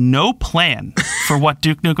has no plan for what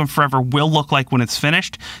Duke Nukem Forever will look like when it's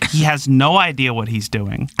finished. He has no idea what he's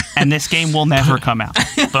doing, and this game will never come out.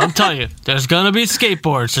 But I'm telling you, there's gonna be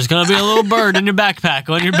skateboards. There's gonna be a little bird in your backpack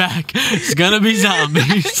on your back. There's gonna be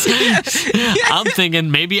zombies. I'm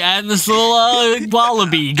thinking maybe adding this little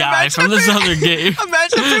wallaby guy Imagine from if this it- other game.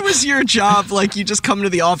 Imagine if it was your job, like you just come to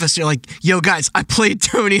the office, you're like, yo guys, I played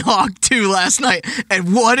Tony Hawk 2 last night,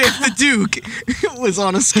 and what if the Duke was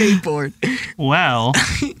on a skateboard? Well,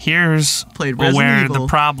 here's Played Resident where Evil. the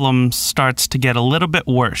problem starts to get a little bit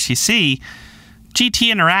worse. You see,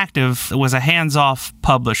 GT Interactive was a hands-off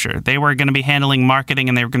publisher. They were going to be handling marketing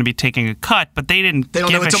and they were going to be taking a cut, but they didn't They don't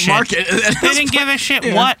give know what a to shit. market. They didn't give a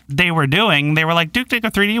shit what they were doing. They were like, Duke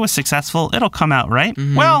Nukem 3D was successful. It'll come out, right?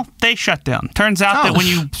 Well, they shut down. Turns out that Oh. when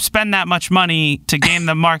you spend that much money to gain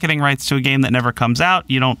the marketing rights to a game that never comes out,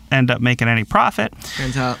 you don't end up making any profit.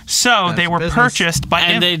 Turns out. So That's they were business. purchased by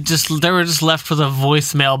And they were just left with a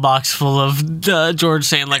voicemail box full of George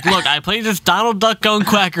saying like, "Look, I played this Donald Duck Going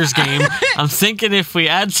Quackers game. I'm thinking if we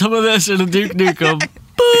add some of this into Duke Nukem,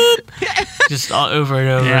 boop, just all over and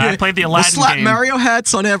over." Yeah, I played the We'll Aladdin slap game. Mario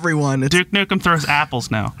hats on everyone. It's, Duke Nukem throws apples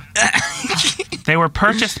now. They were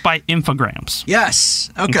purchased by Infogrames. yes.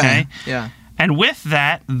 Okay. Okay. Yeah. And with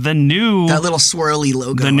that, the new That little swirly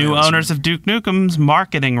logo. the new I was- owners of Duke Nukem's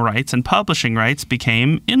marketing rights and publishing rights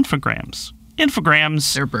became Infogrames.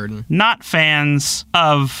 Infogrames, Their burden. not fans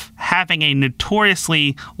of having a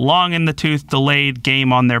notoriously long in the tooth delayed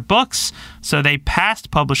game on their books, so they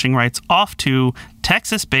passed publishing rights off to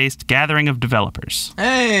Texas-based Gathering of Developers,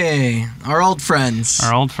 Hey, our old friends.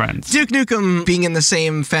 our old friends. Duke Nukem being in the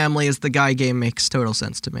same family as the Guy game makes total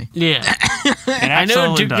sense to me. Yeah. It I know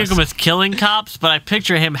absolutely Duke does. Nukem is killing cops, but I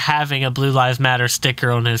picture him having a Blue Lives Matter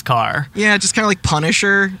sticker on his car. Yeah, just kind of like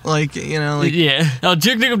Punisher, like, you know, like Yeah. No,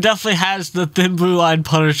 Duke Nukem definitely has the thin blue line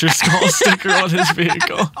Punisher skull sticker on his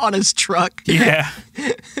vehicle. on his truck. Yeah.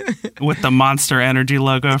 With the Monster Energy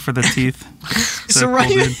logo for the teeth. So, cool, right,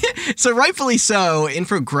 dude. so rightfully so,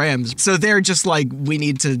 Infogrames. So they're just like, we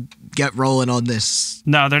need to get rolling on this.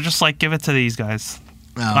 No, they're just like, give it to these guys.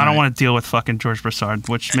 I don't want to deal with fucking George Broussard,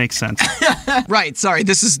 which makes sense. Right, sorry.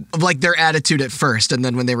 This is like their attitude at first, and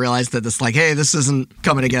then when they realize that it's like, hey, this isn't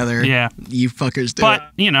coming together. Yeah. You fuckers do But,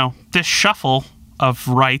 it. you know, this shuffle of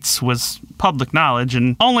rights was public knowledge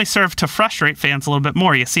and only served to frustrate fans a little bit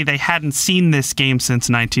more. You see, they hadn't seen this game since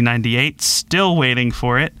 1998, still waiting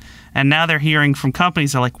for it. And now they're hearing from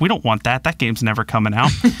companies that are like, we don't want that. That game's never coming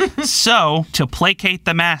out. So, to placate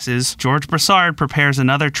the masses, George Broussard prepares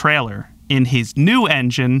another trailer in his new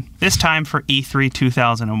engine, this time for E3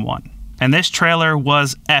 2001. And this trailer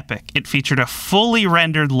was epic. It featured a fully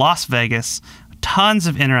rendered Las Vegas, tons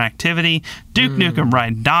of interactivity, Duke Nukem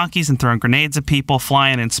riding donkeys and throwing grenades at people,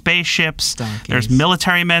 flying in spaceships. Donkeys. There's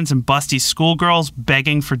military men and busty schoolgirls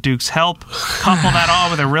begging for Duke's help. Couple that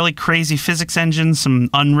all with a really crazy physics engine, some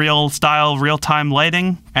Unreal-style real-time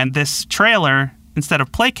lighting. And this trailer, instead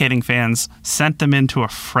of placating fans, sent them into a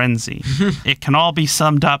frenzy. It can all be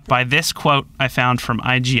summed up by this quote I found from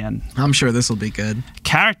IGN. I'm sure this will be good.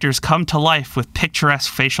 Characters come to life with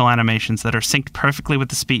picturesque facial animations that are synced perfectly with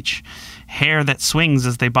the speech. Hair that swings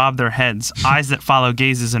as they bob their heads, eyes that follow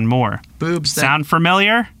gazes, and more. Boobs that Sound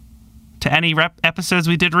familiar to any episodes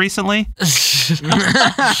we did recently?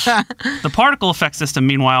 The particle effect system,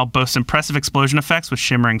 meanwhile, boasts impressive explosion effects with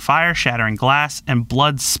shimmering fire, shattering glass, and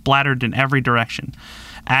blood splattered in every direction.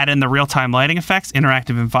 Add in the real-time lighting effects, interactive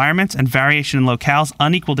environments, and variation in locales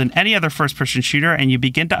unequaled in any other first-person shooter, and you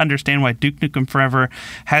begin to understand why Duke Nukem Forever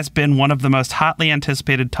has been one of the most hotly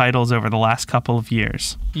anticipated titles over the last couple of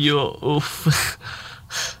years. Yo, oof.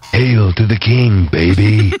 Hail to the king,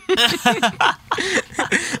 baby.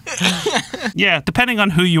 Yeah, depending on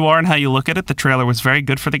who you are and how you look at it, the trailer was very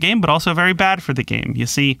good for the game, but also very bad for the game. You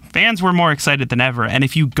see, fans were more excited than ever, and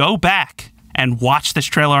if you go back and watch this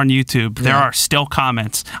trailer on YouTube, there are still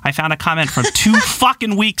comments. I found a comment from 2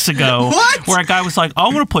 fucking weeks ago where a guy was like, I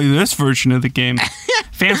want to play this version of the game.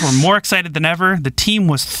 Fans were more excited than ever. The team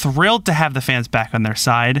was thrilled to have the fans back on their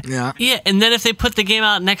side. Yeah. Yeah, and then if they put the game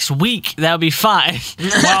out next week, that would be fine.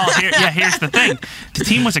 Well, here's the thing. The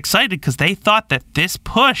team was excited because they thought that this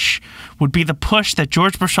push would be the push that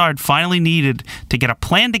George Broussard finally needed to get a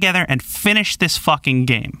plan together and finish this fucking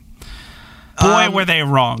game. Boy, were they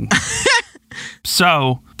wrong.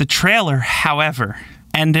 So, the trailer, however,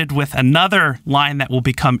 ended with another line that will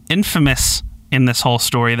become infamous in this whole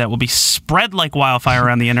story that will be spread like wildfire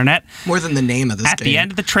around the internet. More than the name of this At game. the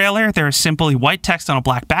end of the trailer, there is simply white text on a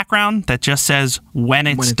black background that just says, when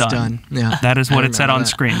it's done. Yeah. That is what it said on that.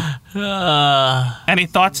 screen. Any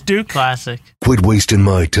thoughts, Duke? Classic. Quit wasting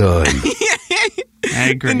my time. I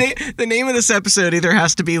agree. The name of this episode either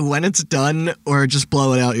has to be When It's Done or just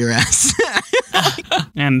Blow It Out Your Ass.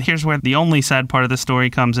 And here's where the only sad part of the story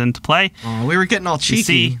comes into play. Oh, we were getting all cheeky. You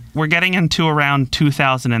see, we're getting into around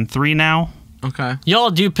 2003 now. Okay.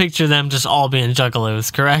 Y'all do picture them just all being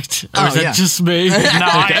juggalos, correct? Or Oh, is that yeah. just me? No,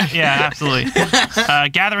 yeah, absolutely.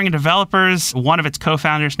 Gathering of Developers, one of its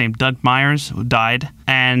co-founders named Doug Myers died.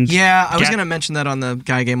 And Yeah, I was going to mention that on the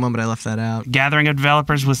Guy Game one, but I left that out. Gathering of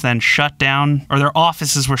Developers was then shut down, or their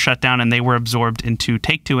offices were shut down, and they were absorbed into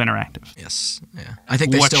Take-Two Interactive. Yes. Yeah. I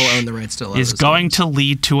think they Which still own the rights to a lot of is those going games. to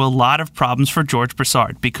lead to a lot of problems for George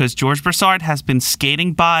Broussard, because George Broussard has been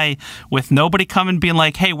skating by with nobody coming being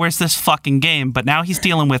like, hey, where's this fucking game? But now he's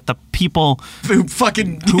dealing with the people who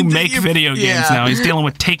fucking who make video games Yeah. now. He's dealing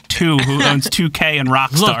with Take-Two, who owns 2K and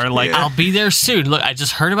Rockstar. Look, I'll be there soon. Look, I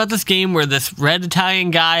just heard about this game where this red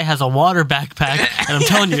Italian guy has a water backpack, and I'm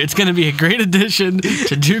telling you, it's going to be a great addition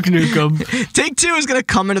to Duke Nukem. Take-Two is going to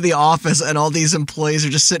come into the office and all these employees are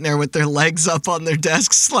just sitting there with their legs up on their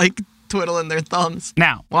desks, like twiddling their thumbs.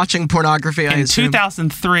 Now, Watching pornography, I in assume.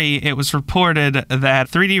 2003, it was reported that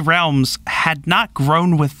 3D Realms had not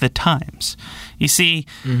grown with the times. You see,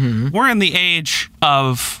 we're in the age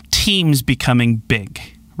of teams becoming big,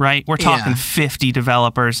 right? We're talking Yeah. 50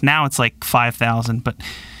 developers. Now it's like 5,000, but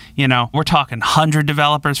you know, we're talking 100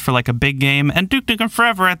 developers for like a big game, and Duke Nukem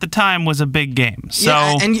Forever at the time was a big game. So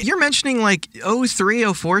Yeah, and you're mentioning like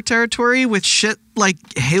 03, 04 territory with shit like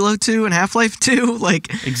Halo 2 and Half-Life 2.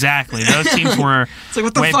 Like, exactly, those teams were it's like,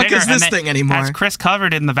 what the way fuck bigger. is this And thing anymore? As Chris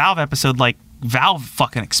covered in the Valve episode, like Valve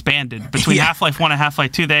fucking expanded. Between Yeah. Half-Life 1 and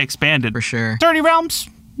Half-Life 2, they expanded. For sure. 30 Realms,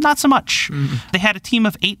 not so much. They had a team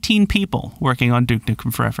of 18 people working on Duke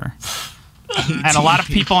Nukem Forever. And a lot of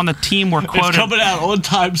people on the team were It's quoted coming out on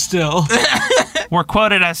time still.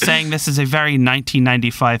 as saying this is a very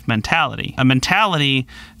 1995 mentality. A mentality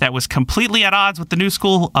that was completely at odds with the new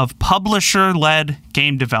school of publisher-led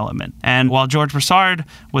game development. And while George Broussard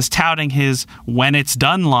was touting his when it's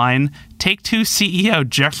done line, Take-Two CEO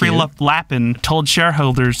Jeffrey Lappin told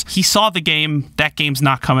shareholders he saw the game, that game's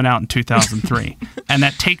not coming out in 2003. And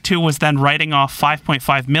that Take-Two was then writing off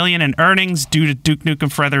 $5.5 million in earnings due to Duke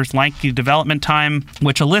Nukem Forever's lengthy development time,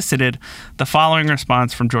 which elicited the following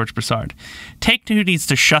response from George Broussard. Take-Two needs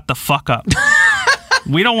to shut the fuck up.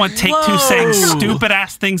 We don't want Take-Two saying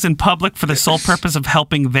stupid-ass things in public for the sole purpose of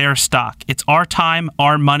helping their stock. It's our time,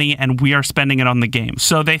 our money, and we are spending it on the game.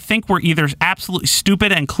 So they think we're either absolutely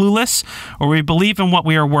stupid and clueless, or we believe in what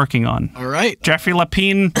we are working on. All right. Jeffrey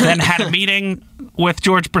Lapine then had a meeting with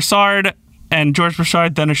George Broussard, and George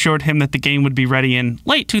Broussard then assured him that the game would be ready in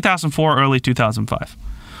late 2004, early 2005.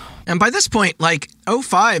 And by this point, like,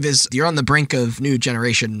 05 is, you're on the brink of new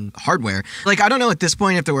generation hardware. Like, I don't know at this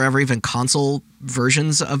point if there were ever even console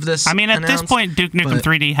versions of this. I mean, at this announced, point, Duke Nukem but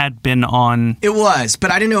 3D had been on... It was, but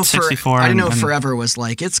I didn't know 64 I didn't know if and- Forever was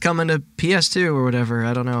like, it's coming to PS2 or whatever.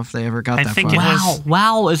 I don't know if they ever got I that think far. it was-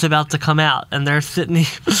 WoW is about to come out, and they're sitting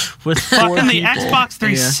with four Fucking the people. Xbox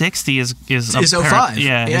 360 is Is apparent- 05.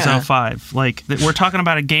 Yeah, Yeah. is 05. Like, we're talking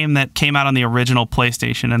about a game that came out on the original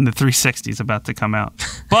PlayStation, and the 360 is about to come out.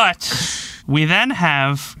 But we then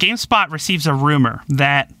have GameSpot receives a rumor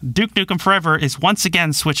that Duke Nukem Forever is once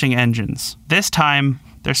again switching engines. This time,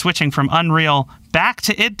 they're switching from Unreal back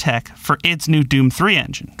to id Tech for id's new Doom 3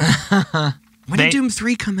 engine. When did Doom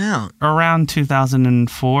 3 come out? Around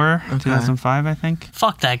 2004, 2005, I think.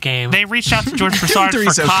 Fuck that game. They reached out to George Broussard Doom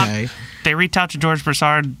 3's okay. They reached out to George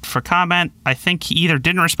Broussard for comment. I think he either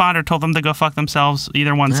didn't respond or told them to go fuck themselves.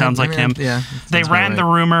 Either one sounds like him. Yeah. They ran the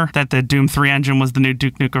rumor that the Doom 3 engine was the new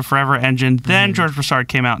Duke Nukem Forever engine. Then George Broussard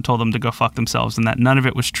came out and told them to go fuck themselves and that none of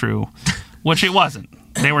it was true, which it wasn't.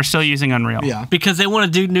 They were still using Unreal. Yeah. because they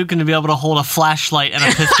wanted Duke Nukem to be able to hold a flashlight and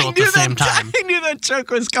a pistol at the same time. I knew that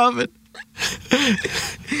joke was coming.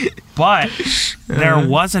 But there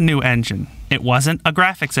was a new engine. It wasn't a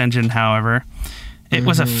graphics engine, however. It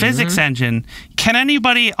was a physics engine. Can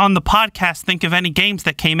anybody on the podcast think of any games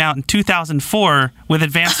that came out in 2004 with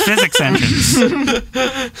advanced physics engines?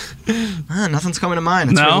 Nothing's coming to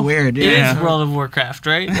mind. It's No? really weird. It Yeah. is World of Warcraft,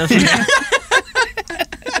 right? That's what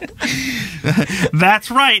That's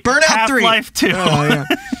right. Burnout 3. Half-Life 2. Oh, yeah.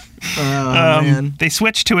 Oh, man. They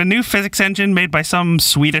switched to a new physics engine made by some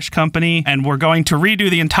Swedish company, and we're going to redo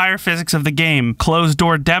the entire physics of the game.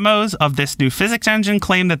 Closed-door demos of this new physics engine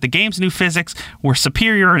claim that the game's new physics were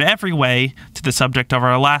superior in every way to the subject of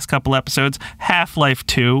our last couple episodes, Half-Life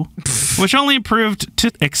 2, which only improved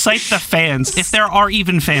to excite the fans, if there are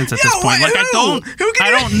even fans at this Yeah, point. Like, who can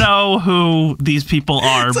I don't know who these people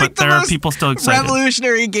are, It's but like the there are most people still excited.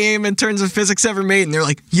 revolutionary game in terms of physics ever made, and they're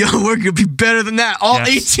like, "Yo, we're gonna be better than that." All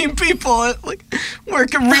Yes. 18 people, like,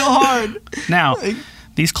 working real hard. Now,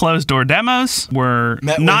 these closed-door demos were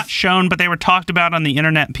Met not with- shown, but they were talked about on the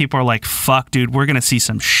internet. And people are like, fuck, dude, we're going to see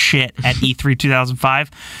some shit at E3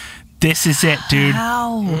 2005. This is it, dude.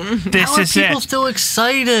 How? This How are is people it. still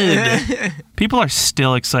excited? People are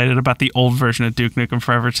still excited about the old version of Duke Nukem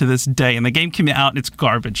Forever to this day, and the game came out and it's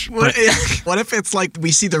garbage. What, But what if it's like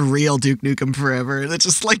we see the real Duke Nukem Forever and it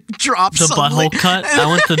just like drops The suddenly? butthole cut? I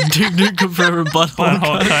want the Duke Nukem Forever butthole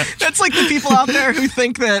cut. cut. That's like the people out there who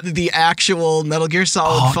think that the actual Metal Gear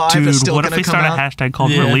Solid Oh, 5 dude, is still what going if to we come start out. a hashtag called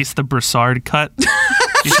Yeah. Release the Broussard Cut?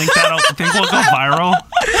 You think we'll go viral?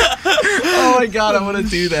 Oh my god, I want to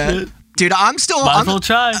do that. Dude, I'm still Might as well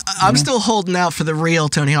try. I'm still holding out for the real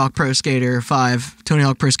Tony Hawk Pro Skater 5, Tony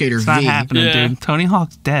Hawk Pro Skater It's V. not happening, Yeah. dude. Tony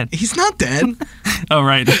Hawk's dead. He's not dead. Oh,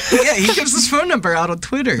 right. Yeah, he gives his phone number out on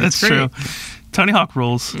Twitter. That's It's great. true. Tony Hawk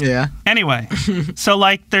rules. Yeah. Anyway, so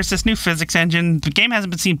like there's this new physics engine. The game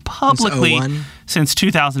hasn't been seen publicly 01? since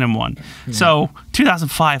 2001. So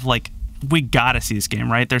 2005, like, we gotta see this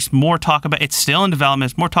game, right? There's more talk about it's still in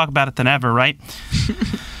development. There's more talk about it than ever, right?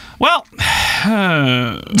 Well,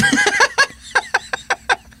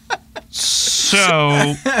 so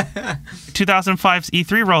 2005's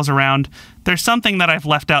E3 rolls around. There's something that I've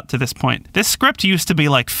left out to this point. This script used to be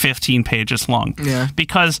like 15 pages long. Yeah.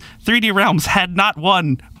 Because 3D Realms had not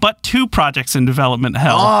one, but two projects in development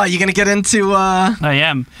hell. Oh, you gonna get into I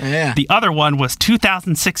am. Yeah. The other one was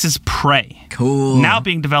 2006's Prey. Cool. Now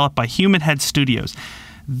being developed by Human Head Studios.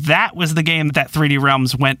 That was the game that 3D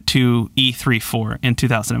Realms went to E3 for in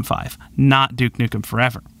 2005, not Duke Nukem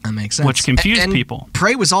Forever. That makes sense. Which confused And people.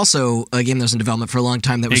 Prey was also a game that was in development for a long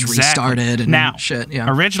time that was restarted and now, shit. Yeah.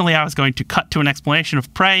 Originally, I was going to cut to an explanation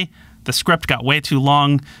of Prey. The script got way too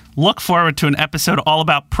long. Look forward to an episode all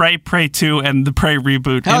about Prey, Prey 2, and the Prey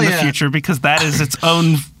reboot Hell in the yeah. future because that is its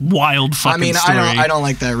own wild fucking I mean, story. I don't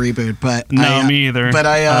like that reboot, but No, me either. But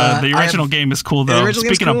the original game is cool though. original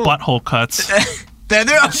game's Speaking cool. of butthole cuts, They're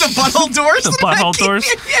the butthole doors. the butthole doors.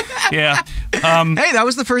 Yeah. Hey, that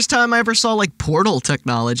was the first time I ever saw like portal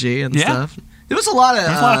technology and Yeah. stuff. There was a lot of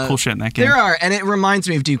There's a lot of cool shit in that game. There are, and it reminds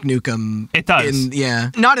me of Duke Nukem. It does.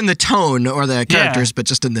 Not in the tone or the characters, but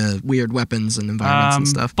just in the weird weapons and environments and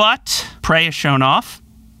stuff. But Prey is shown off.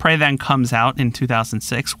 Prey then comes out in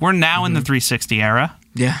 2006. We're now in the 360 era.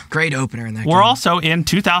 Yeah, great opener in that game. We're also in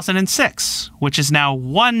 2006, which is now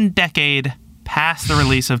 1 decade past the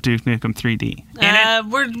release of Duke Nukem 3D. And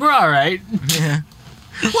We're all right.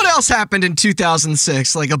 What else happened in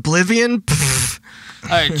 2006? Like Oblivion? Pfft. All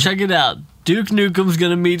right, check it out. Duke Nukem's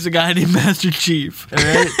gonna meet a guy named Master Chief. All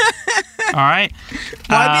right. all right.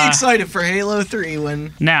 Why be excited for Halo 3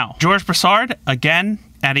 when... Now, George Broussard, again,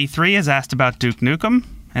 at E3, is asked about Duke Nukem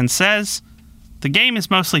and says, the game is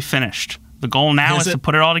mostly finished. The goal now Is is it? to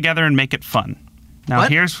put it all together and make it fun. Now,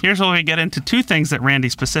 What? here's where we get into two things that Randy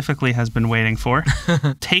specifically has been waiting for.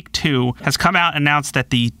 Take-Two has come out and announced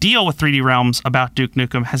that the deal with 3D Realms about Duke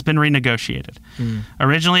Nukem has been renegotiated.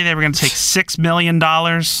 Originally, they were going to take $6 million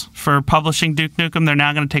for publishing Duke Nukem. They're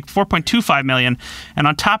now going to take $4.25 million. And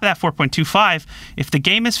on top of that $4.25, if the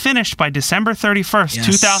game is finished by December 31st, Yes.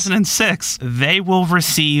 2006, they will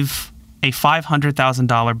receive a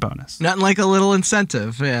 $500,000 bonus. Nothing like a little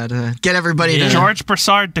incentive, to get everybody to... George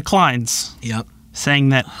Broussard declines, Yep. saying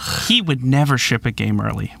that he would never ship a game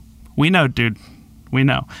early. We know, dude. We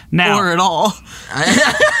know. Now, Or at all.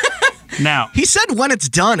 He said when it's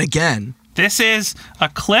done again. this is a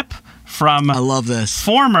clip from I love this.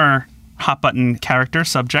 former hot button character,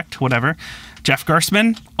 subject, whatever. Jeff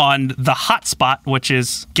Gerstmann on The Hotspot, which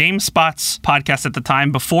is GameSpot's podcast at the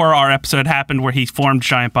time, before our episode happened where he formed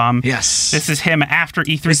Giant Bomb. Yes. This is him after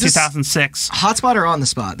E3 2006. Hotspot or On the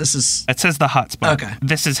Spot? This is... It says The Hotspot. Okay.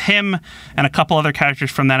 This is him and a couple other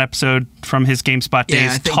characters from that episode from his GameSpot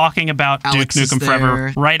days talking about Alex Duke Nukem is Forever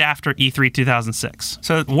there. right after E3 2006.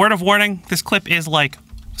 So, word of warning, this clip is like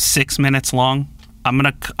 6 minutes long. I'm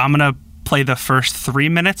gonna play the first 3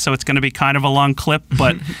 minutes, so it's gonna be kind of a long clip,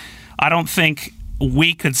 but I don't think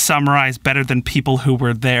we could summarize better than people who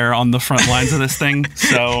were there on the front lines of this thing.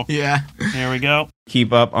 So Yeah. Here we go.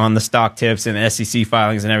 Keep up on the stock tips and the SEC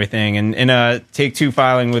filings and everything. And in a Take-Two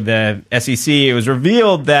filing with the SEC, it was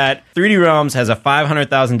revealed that 3D Realms has a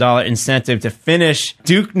 $500,000 incentive to finish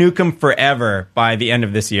Duke Nukem Forever by the end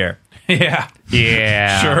of this year. Yeah.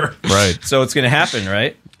 Sure. Right. So it's going to happen,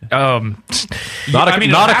 right?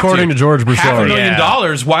 Not according to George Broussard.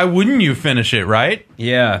 $500,000. Why wouldn't you finish it, right?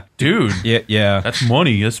 Yeah. Dude. Yeah. That's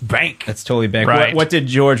money. That's bank. That's totally bank. Right. What did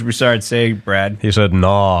George Broussard say, Brad? He said,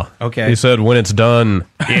 nah. Okay. He said, when it's done.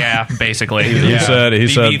 Yeah, basically. He said,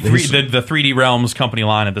 the 3D Realms company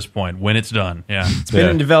line at this point, when it's done. Yeah. It's been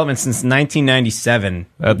in development since 1997.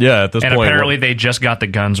 At this And point. apparently they just got the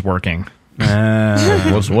guns working.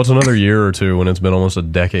 What's another year or two when it's been almost a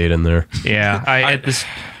decade in there? Yeah.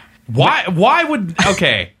 Why would...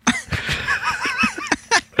 Okay.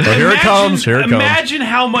 Well, here it comes. Imagine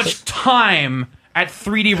how much time at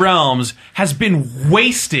 3D Realms has been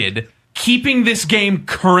wasted keeping this game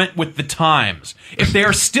current with the times. If they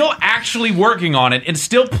are still actually working on it and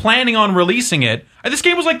still planning on releasing it, this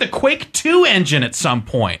game was like the Quake 2 engine at some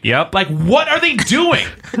point. Yep. Like, what are they doing?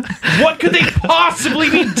 What could they possibly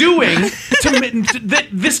be doing that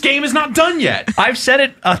this game is not done yet? I've said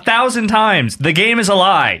it 1,000 times. The game is a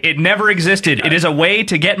lie. It never existed. It is a way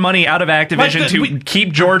to get money out of Activision to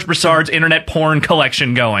keep George Broussard's internet porn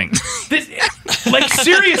collection going.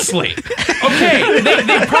 Seriously. Okay,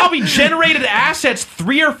 they probably generated assets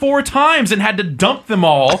 3 or 4 times and had to dump them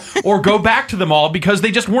all or go back to them all because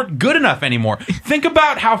they just weren't good enough anymore. Think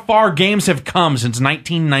about how far games have come since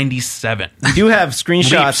 1997. We do have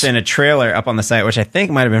screenshots and a trailer up on the site, which I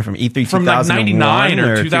think might have been from E3 from like 99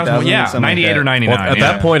 or 2000. Yeah, 98 or 99. Well, at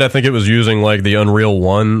that point, I think it was using like the Unreal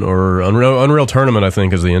 1 or Unreal Tournament, I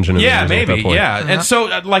think, is the engine. Yeah, maybe. At that point. Yeah. And so,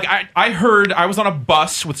 I heard, I was on a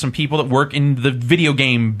bus with some people that work in the video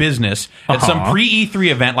game business at some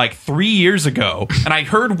pre-E3 event like 3 years ago, and I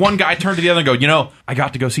heard one guy turn to the other and go, I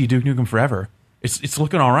got to go see Duke Nukem Forever. It's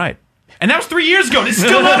looking all right. And that was 3 years ago, and it's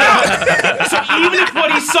still not out. So even if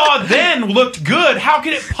what he saw then looked good, how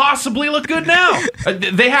can it possibly look good now?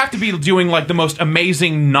 They have to be doing like the most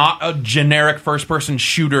amazing, not a generic first-person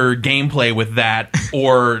shooter gameplay with that,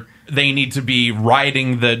 or they need to be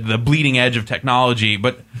riding the bleeding edge of technology.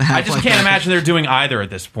 But I just can't imagine they're doing either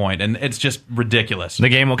at this point, and it's just ridiculous. The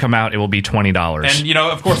game will come out. It will be $20. And,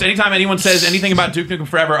 of course, anytime anyone says anything about Duke Nukem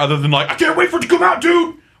Forever other than like, I can't wait for it to come out,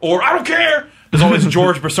 dude, or I don't care, there's always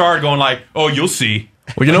George Broussard going like, oh, you'll see.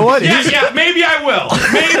 Well, you know what? Yeah, maybe I will.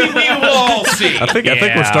 Maybe we will all see. I think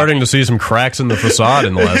we're starting to see some cracks in the facade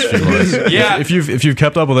in the last few months. Yeah. If you've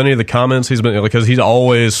kept up with any of the comments, he's been, because he's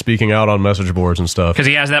always speaking out on message boards and stuff. Because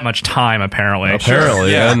he has that much time, apparently.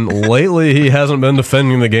 Yeah. And lately he hasn't been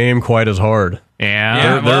defending the game quite as hard.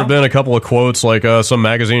 Yeah. There have been a couple of quotes, like some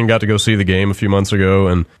magazine got to go see the game a few months ago,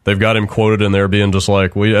 and they've got him quoted in there being just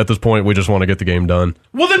like, at this point, we just want to get the game done.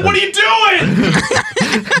 Well, then what are you doing?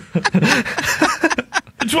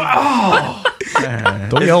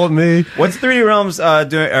 Don't yell at me. What's 3D Realms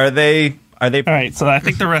doing? Are they? All right, so I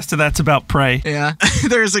think the rest of that's about Prey. Yeah.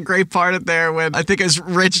 There's a great part in there when I think it's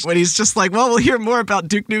Rich when he's just like, well, we'll hear more about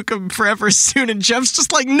Duke Nukem Forever soon, and Jeff's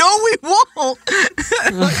just like, no, we won't.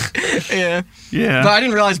 Yeah. But I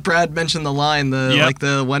didn't realize Brad mentioned the line,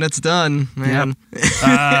 the when it's done, man.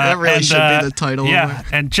 That really should be the title. Yeah,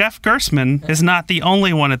 and Jeff Gerstmann is not the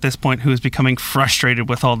only one at this point who is becoming frustrated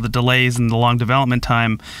with all the delays and the long development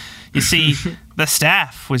time. You see, the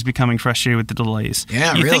staff was becoming frustrated with the delays.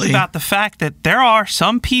 Yeah, you really. think about the fact that there are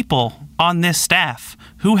some people on this staff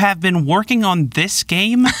who have been working on this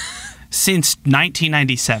game since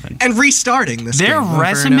 1997. And restarting this Their game.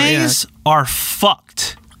 resumes are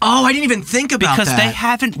fucked. Oh, I didn't even think about that. Because they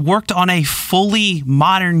haven't worked on a fully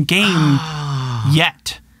modern game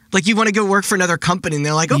yet. Like, you want to go work for another company, and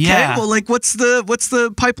they're like, okay, well, like, what's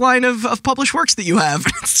the pipeline of published works that you have?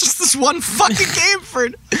 It's just this one fucking game for...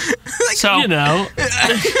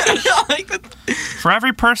 For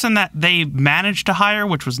every person that they managed to hire,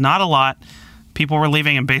 which was not a lot, People were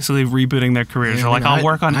leaving and basically rebooting their careers. Yeah, They're like, I'll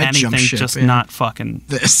work on I'd jump anything, ship, just yeah. not fucking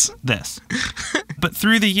This. But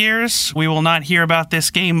through the years, we will not hear about this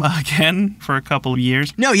game again for a couple of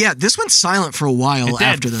years. No, yeah, this went silent for a while It did.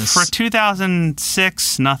 after this. For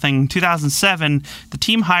 2006, nothing. 2007, the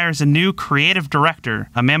team hires a new creative director,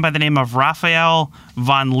 a man by the name of Raphael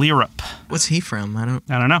von Leerup. What's he from? I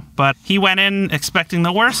don't know. But he went in expecting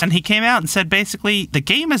the worst, and he came out and said basically, the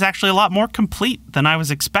game is actually a lot more complete than I was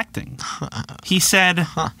expecting. He said,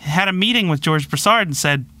 had a meeting with George Broussard and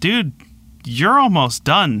said, dude, you're almost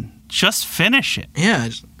done. Just finish it. Yeah.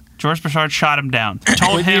 George Broussard shot him down.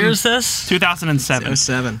 Told What him, year is this? 2007.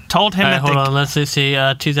 07. Told him All right, that hold on. Let's see.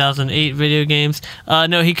 2008 video games.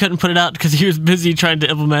 No, he couldn't put it out because he was busy trying to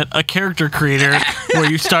implement a character creator where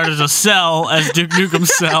you start as a Cell, as Duke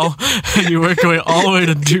Nukem's Cell, and you work your way all the way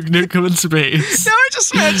to Duke Nukem in space. Now I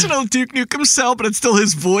just imagine a Duke Nukem cell, but it's still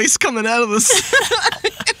his voice coming out of this.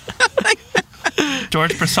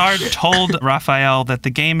 George Broussard told Raphael that the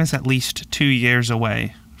game is at least 2 years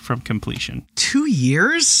away from completion. 2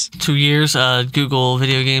 years? 2 years. Google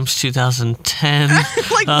video games 2010.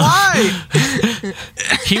 Like, why?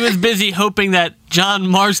 He was busy hoping that John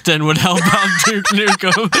Marston would help out Duke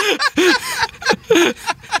Nukem.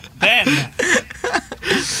 Then,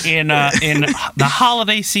 in the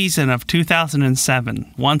holiday season of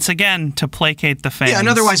 2007, once again to placate the fans, Yeah, an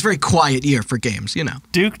otherwise very quiet year for games, you know.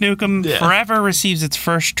 Duke Nukem Forever receives its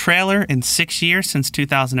first trailer in 6 years since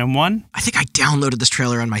 2001. I think I downloaded this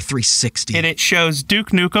trailer on my 360. It shows Duke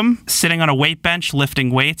Nukem sitting on a weight bench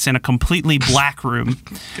lifting weights in a completely black room,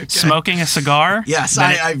 smoking a cigar. Yes,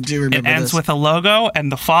 Then I do remember It ends this. with a logo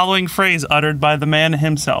and the following phrase uttered by the man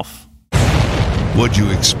himself. What'd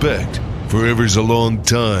you expect? Forever's a long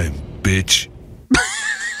time, bitch.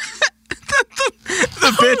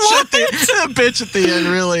 the bitch at the end,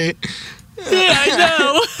 really. Yeah, I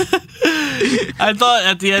know. I thought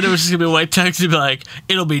at the end it was just gonna be white text. It'd be like,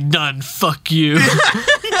 "It'll be done. Fuck you."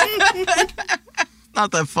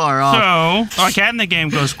 Not that far off. So, again, the game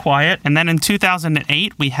goes quiet. And then in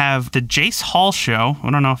 2008, we have the Jace Hall show. I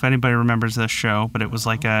don't know if anybody remembers this show, but it was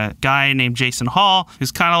like a guy named Jason Hall,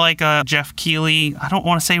 who's kind of like a Jeff Keighley. I don't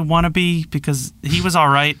want to say wannabe because he was all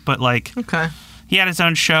right, but like... Okay. He had his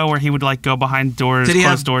own show where he would like go behind doors,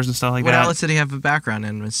 close doors and stuff like what that. What else did he have a background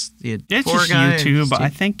in? Was he a It's tour just guy? YouTube. I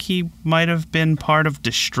think he might have been part of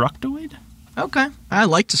Destructoid. Okay. I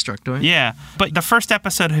like Destructoid. Yeah. But the first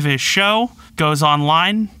episode of his show goes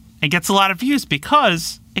online and gets a lot of views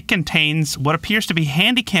because it contains what appears to be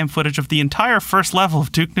handycam footage of the entire first level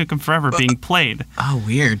of Duke Nukem Forever being played. Oh,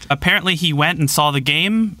 weird. Apparently, he went and saw the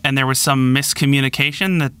game, and there was some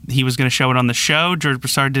miscommunication that he was going to show it on the show. George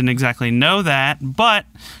Broussard didn't exactly know that, but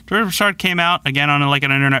George Broussard came out again on an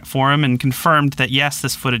internet forum and confirmed that yes,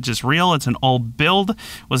 this footage is real. It's an old build,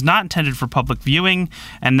 was not intended for public viewing,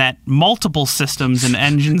 and that multiple systems and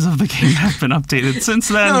engines of the game have been updated since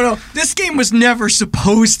then. No. This game was never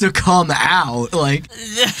supposed to come out. Like...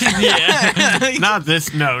 Yeah. Not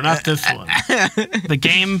this one. The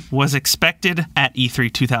game was expected at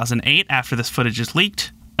E3 2008 after this footage is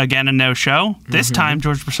leaked. Again, a no-show. This time,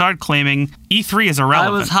 George Broussard claiming E3 is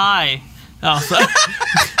irrelevant. I was high. Oh, sorry.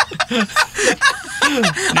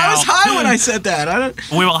 I was high when I said that.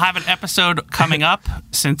 We will have an episode coming up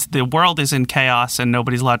since the world is in chaos and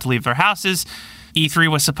nobody's allowed to leave their houses. E3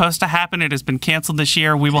 was supposed to happen. It has been canceled this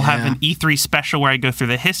year. We will have an E3 special where I go through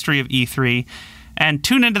the history of E3. And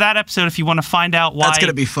tune into that episode if you want to find out why. That's going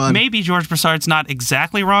to be fun. Maybe George Broussard's not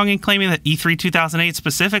exactly wrong in claiming that E3 2008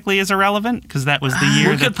 specifically is irrelevant, because that was the year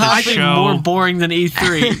What that could the possibly be show... more boring than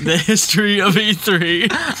E3? The history of E3.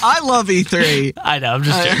 I love E3. I know. I'm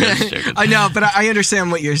just joking. I know, but I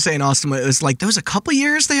understand what you're saying, Austin. It was like there was a couple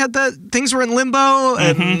years they had that things were in limbo,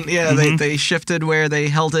 and they shifted where they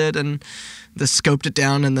held it and they scoped it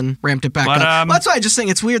down and then ramped it back up. Well, that's why I just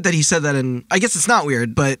think it's weird that he said that. And I guess it's not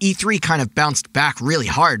weird, but E3 kind of bounced back really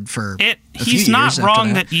hard for. He's not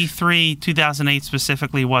wrong that E3 2008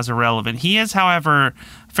 specifically was irrelevant. He is, however,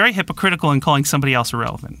 very hypocritical in calling somebody else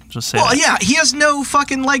irrelevant. Just say that. Yeah, he has no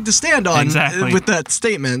fucking leg to stand on with that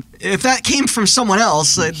statement. If that came from someone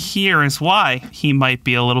else... Here is why he might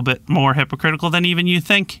be a little bit more hypocritical than even you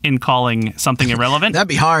think in calling something irrelevant. That'd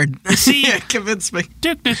be hard. See, convince me.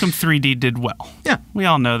 Duke Nukem 3D did well. Yeah. We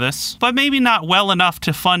all know this. But maybe not well enough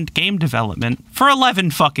to fund game development for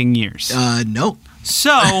 11 fucking years. No.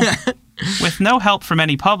 So... with no help from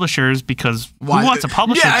any publishers, because who wants a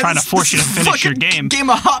publisher trying to force you to finish your game?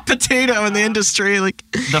 Game of hot potato in the industry.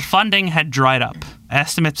 The funding had dried up.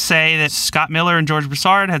 Estimates say that Scott Miller and George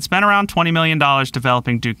Broussard had spent around $20 million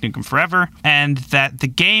developing Duke Nukem Forever, and that the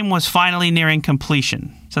game was finally nearing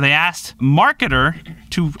completion. So they asked Marketer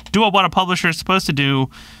to do what a publisher is supposed to do.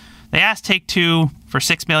 They asked Take-Two for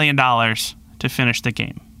 $6 million to finish the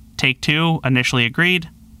game. Take-Two initially agreed.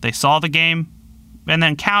 They saw the game and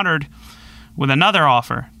then countered with another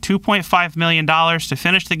offer, $2.5 million to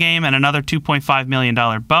finish the game and another $2.5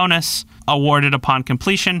 million bonus awarded upon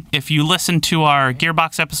completion. If you listen to our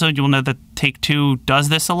Gearbox episode, you'll know that Take-Two does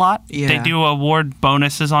this a lot. Yeah. They do award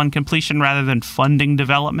bonuses on completion rather than funding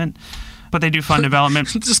development, but they do fund development.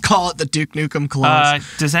 Just call it the Duke Nukem clause.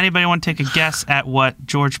 Does anybody want to take a guess at what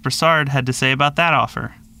George Broussard had to say about that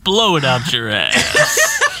offer? Blow it out your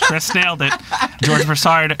ass. Chris nailed it. George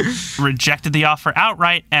Broussard rejected the offer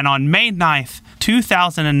outright, and on May 9th,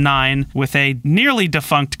 2009, with a nearly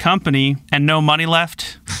defunct company and no money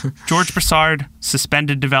left, George Broussard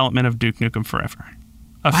suspended development of Duke Nukem Forever.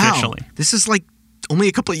 Officially. Wow. This is like only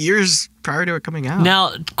a couple of years prior to it coming out.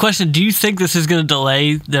 Now, question, do you think this is going to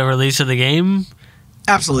delay the release of the game?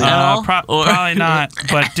 Absolutely not. Probably not,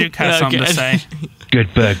 but Duke has something to say.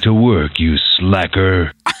 Get back to work, you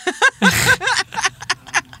slacker.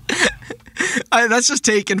 That's just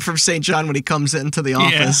taken from St. John when he comes into the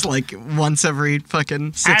office like once every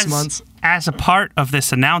fucking 6 months. As a part of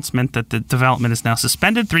this announcement that the development is now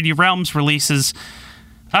suspended, 3D Realms releases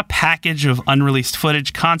a package of unreleased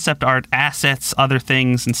footage, concept art, assets, other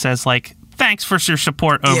things, and says, like, thanks for your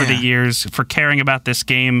support over the years, for caring about this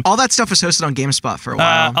game. All that stuff was hosted on GameSpot for a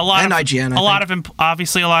while. And IGN,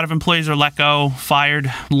 Obviously, a lot of employees are let go,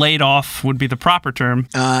 fired, laid off would be the proper term.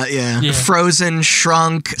 Frozen,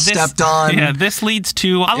 shrunk, stepped on. Yeah, this leads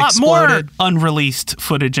to a lot more unreleased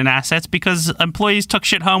footage and assets because employees took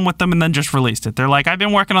shit home with them and then just released it. They're like, I've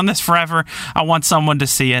been working on this forever. I want someone to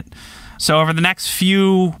see it. So over the next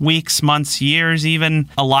few weeks, months, years even,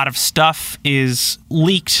 a lot of stuff is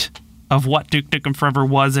leaked of what Duke Nukem Forever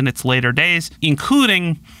was in its later days,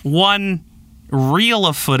 including one reel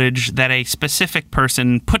of footage that a specific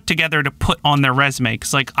person put together to put on their resume.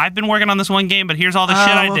 Because, like, I've been working on this one game, but here's all the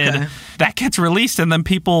shit I did. That gets released, and then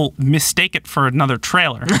people mistake it for another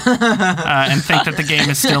trailer and think that the game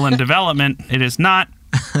is still in development. It is not.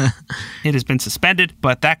 It has been suspended,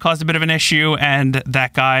 but that caused a bit of an issue, and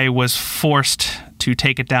that guy was forced to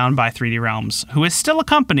take it down by 3D Realms, who is still a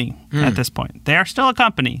company at this point. They are still a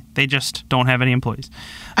company. They just don't have any employees.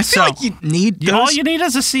 I feel like you need those. All you need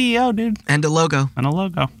is a CEO, dude. And a logo.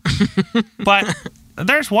 But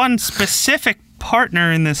there's one specific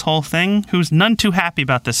partner in this whole thing who's none too happy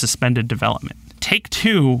about the suspended development.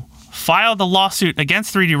 Take-Two filed a lawsuit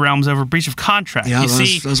against 3D Realms over breach of contract. Yeah,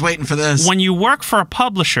 I was waiting for this. When you work for a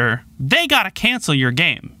publisher, they got to cancel your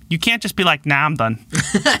game. You can't just be like, nah, I'm done.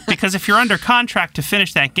 Because if you're under contract to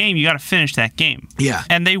finish that game, you got to finish that game. Yeah.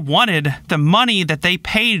 And they wanted the money that they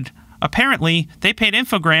paid. Apparently, they paid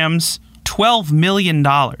Infogrames $12 million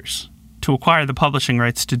to acquire the publishing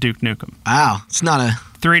rights to Duke Nukem. Wow. It's not a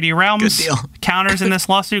 3D Realms good deal. counters in this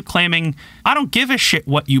lawsuit claiming, I don't give a shit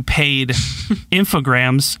what you paid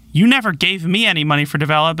Infogrames. You never gave me any money for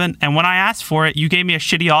development, and when I asked for it, you gave me a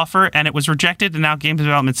shitty offer, and it was rejected, and now game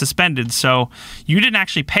development suspended. So you didn't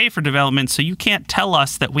actually pay for development, so you can't tell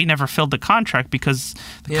us that we never filled the contract because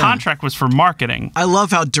the contract was for marketing. I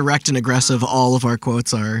love how direct and aggressive all of our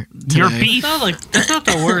quotes are today. Your beef... That's not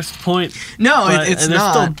the worst point. No, it's and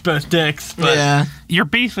not. They're still both dicks. But Yeah. Your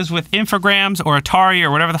beef is with Infogrames or Atari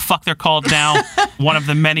or whatever the fuck they're called now, one of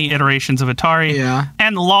the many iterations of Atari. Yeah.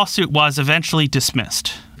 And the lawsuit was eventually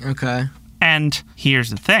dismissed. Okay. And here's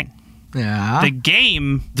the thing. Yeah. The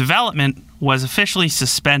game development was officially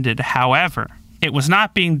suspended. However, it was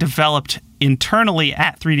not being developed internally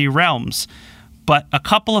at 3D Realms, but a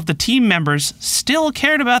couple of the team members still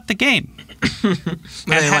cared about the game. Were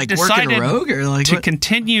they like working rogue or like to what?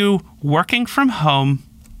 continue working from home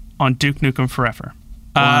on Duke Nukem Forever.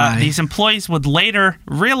 These employees would later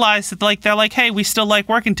realize that they're like, hey, we still like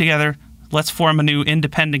working together. Let's form a new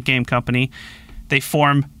independent game company. They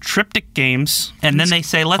form Triptych Games, and then they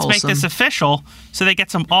say, let's make this official. So they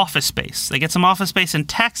get some office space. They get some office space in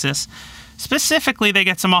Texas. Specifically, they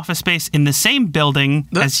get some office space in the same building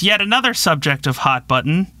as yet another subject of Hot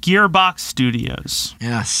Button, Gearbox Studios.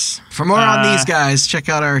 Yes. For more on these guys, check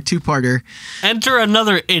out our two-parter. enter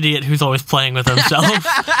another idiot who's always playing with himself.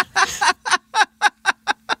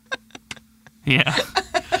 Yeah.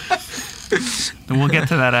 And we'll get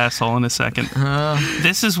to that asshole in a second.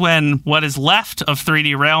 This is when what is left of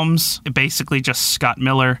 3D Realms, basically just Scott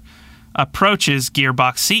Miller, approaches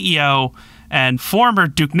Gearbox CEO and former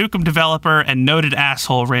Duke Nukem developer and noted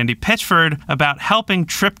asshole Randy Pitchford about helping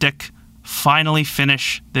Triptych finally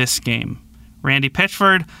finish this game. Randy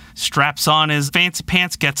Pitchford straps on his fancy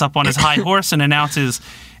pants, gets up on his high horse, and announces,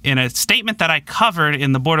 in a statement that I covered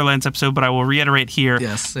in the Borderlands episode, but I will reiterate here.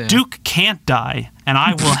 Yes, yeah. Duke can't die, and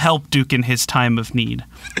I will help Duke in his time of need.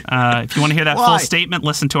 If you want to hear that full statement,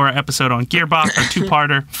 listen to our episode on Gearbox, our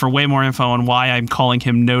two-parter, for way more info on why I'm calling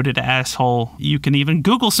him noted asshole. You can even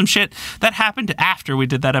Google some shit that happened after we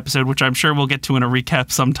did that episode, which I'm sure we'll get to in a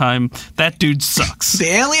recap sometime. That dude sucks. The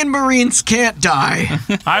alien Marines can't die.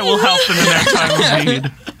 I will help them in their time of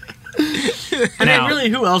need. I mean, really,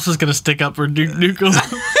 who else is going to stick up for Duke Nukem?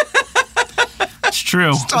 It's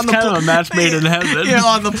true. It's kind of a match made in heaven. Yeah,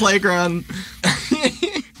 on the playground.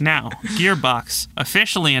 Now, Gearbox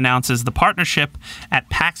officially announces the partnership at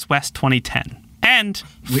PAX West 2010. And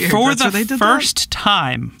Weird. for That's where they the did first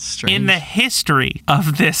time Strange. in the history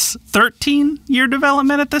of this 13-year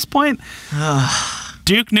development at this point,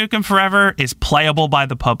 Duke Nukem Forever is playable by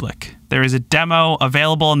the public. There is a demo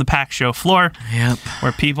available on the PAX show floor Yep.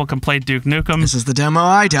 where people can play Duke Nukem. This is the demo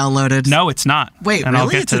I downloaded. No, it's not. Wait, and really? I'll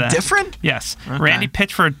get It's to a that. different? Yes. Okay. Randy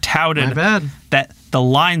Pitchford touted My bad. that the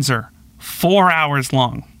lines are 4 hours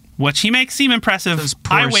long, which he makes seem impressive. Those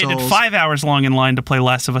poor I waited souls. 5 hours long in line to play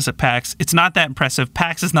Last of Us at PAX. It's not that impressive.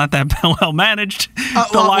 PAX is not that well managed.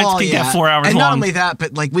 The lines can get 4 hours and long. not only that,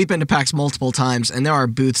 but like we've been to PAX multiple times, and there are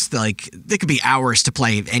booths that, like they could be hours to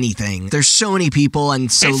play anything. There's so many people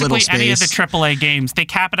and so Basically, little space. any of the AAA games, they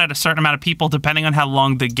cap it at a certain amount of people depending on how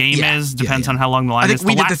long the game Yeah, is, yeah, depends yeah. on how long the line I think is.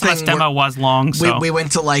 we The did the Last of Us thing demo where was long, so we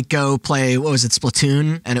went to like go play, what was it,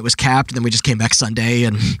 Splatoon, and it was capped, and then we just came back Sunday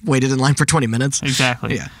and waited in line for 20 minutes.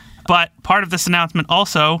 Exactly. Yeah. But part of this announcement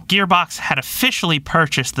also, Gearbox had officially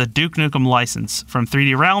purchased the Duke Nukem license from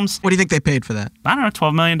 3D Realms. What do you think they paid for that? I don't know,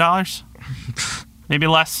 $12 million? Maybe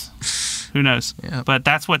less. Who knows? Yeah. But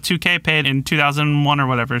that's what 2K paid in 2001 or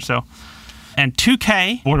whatever, so. And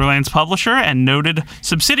 2K, Borderlands publisher and noted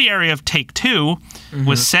subsidiary of Take-Two,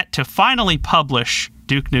 was set to finally publish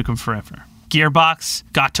Duke Nukem Forever. Gearbox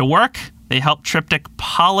got to work. They helped Triptych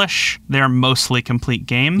polish their mostly complete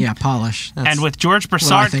game. Yeah, polish. That's And with George I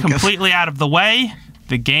Broussard think of. completely out of the way,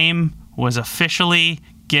 the game was officially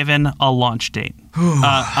given a launch date.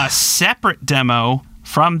 A separate demo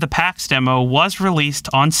from the PAX demo was released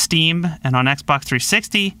on Steam and on Xbox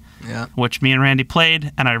 360, Yeah. which me and Randy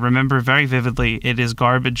played, and I remember very vividly it is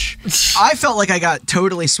garbage. I felt like I got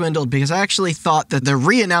totally swindled because I actually thought that the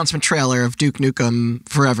re-announcement trailer of Duke Nukem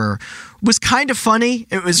Forever was kind of funny.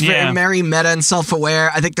 It was Yeah. very meta and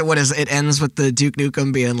self-aware. I think that it ends with the Duke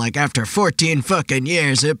Nukem being like, after 14 fucking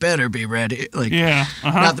years, it better be ready. Like, Yeah,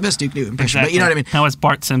 not the best Duke Nukem impression, but you know what I mean. That was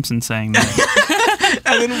Bart Simpson saying that.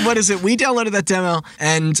 And then what is it? We downloaded that demo,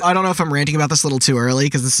 and I don't know if I'm ranting about this a little too early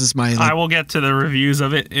because this is my. I will get to the reviews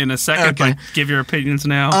of it in a second, Okay. but give your opinions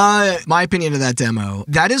now. My opinion of that demo.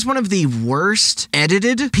 That is one of the worst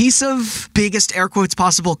edited piece of biggest air quotes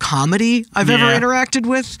possible comedy I've ever Yeah. interacted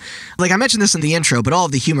with. Like I mentioned this in the intro, but all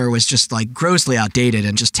of the humor was just like grossly outdated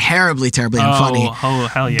and just terribly unfunny. Oh,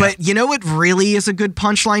 hell yeah. But you know what really is a good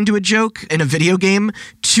punchline to a joke in a video game?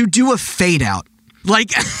 To do a fade out.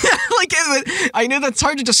 Like, I know that's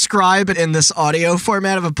hard to describe in this audio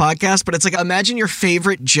format of a podcast, but it's like, imagine your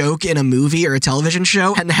favorite joke in a movie or a television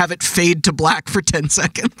show and have it fade to black for 10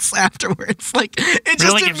 seconds afterwards. Like, it just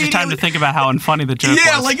really gives you time to think about how unfunny the joke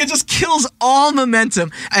yeah, was. like it just kills all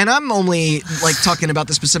momentum. And I'm only like talking about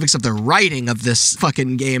the specifics of the writing of this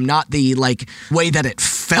fucking game, not the like way that it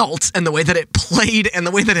felt and the way that it played and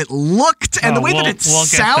the way that it looked and the way that it we'll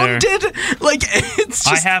get there. sounded. Like, it's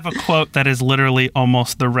just... I have a quote that is literally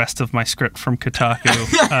almost the rest of my script from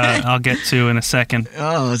Kotaku. I'll get to in a second.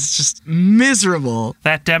 Oh, it's just miserable.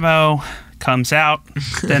 That demo comes out.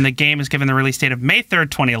 Then the game is given the release date of May 3rd,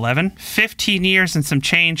 2011. 15 years and some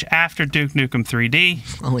change after Duke Nukem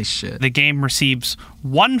 3D. Holy shit. The game receives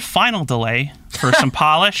one final delay for some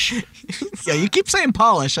polish. Yeah, you keep saying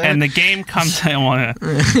polish. And the game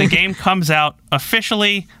comes out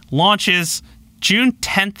officially, launches June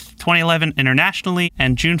 10th, 2011 internationally,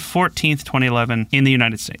 and June 14th, 2011 in the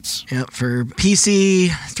United States. Yeah, for PC,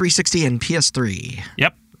 360, and PS3.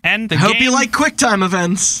 Yep. And the Hope game, you like QuickTime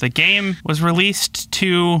events. the game was released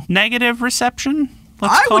to negative reception.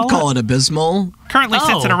 I would call it abysmal. Currently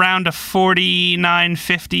sits at Oh. around a 49,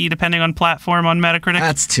 50, depending on platform on Metacritic.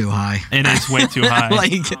 That's too high. It is way too high.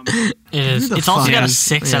 Like, It is. the It's also fuck got a is-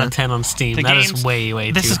 6 out of 10 on Steam. The That is games- way too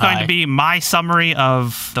high. This is going to be my summary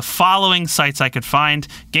of the following sites I could find: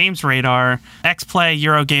 Games Radar, XPlay,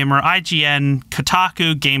 Eurogamer, IGN,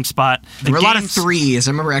 Kotaku, GameSpot. there were a lot of threes.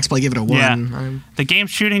 I remember XPlay gave it a 1. Yeah. The game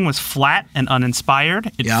shooting was flat and uninspired.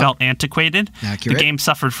 It Yep. felt antiquated. Accurate. The game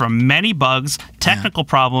suffered from many bugs, technical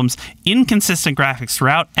problems, inconsistent graphics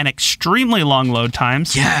throughout, and extremely long load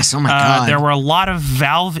times. Yes, oh my God. There were a lot of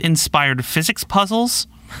Valve-inspired physics puzzles.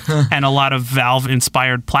 and a lot of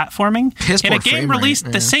Valve-inspired platforming Piss in a poor game frame rate, released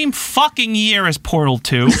yeah. the same fucking year as Portal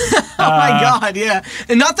 2. Oh my god, yeah.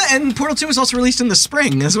 And Portal 2 was also released in the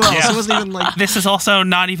spring as well, so it wasn't even like... This is also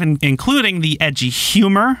not even including the edgy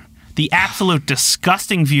humor, the absolute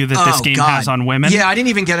disgusting view that this game has on women. Yeah, I didn't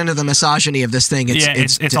even get into the misogyny of this thing.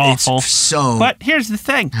 It's awful. So... But here's the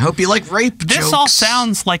thing. I hope you like rape This jokes. all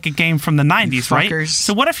sounds like a game from the 90s, right? Fuckers.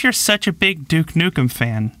 So what if you're such a big Duke Nukem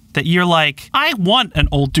fan that you're like, I want an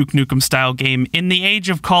old Duke Nukem style game in the age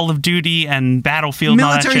of Call of Duty and Battlefield and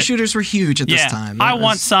all that Military shit. shooters were huge at this time. I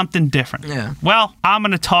want something different. Yeah. Well, I'm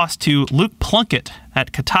going to toss to Luke Plunkett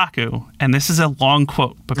at Kotaku, and this is a long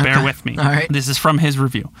quote, but bear with me. All right. This is from his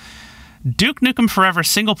review. Duke Nukem Forever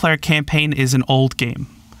single-player campaign is an old game.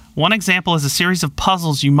 One example is a series of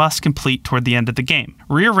puzzles you must complete toward the end of the game,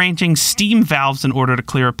 rearranging steam valves in order to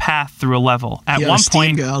clear a path through a level. At one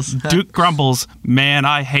point, Duke grumbles, "Man,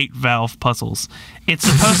 I hate valve puzzles." It's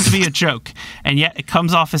supposed to be a joke, and yet it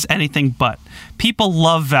comes off as anything but. People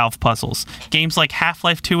love valve puzzles. Games like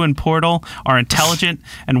Half-Life 2 and Portal are intelligent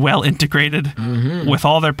and well integrated with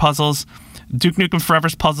all their puzzles. Duke Nukem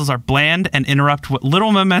Forever's puzzles are bland and interrupt what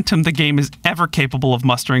little momentum the game is ever capable of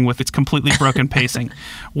mustering with its completely broken pacing.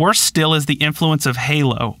 Worse still is the influence of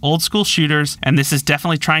Halo. Old school shooters, and this is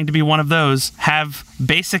definitely trying to be one of those, have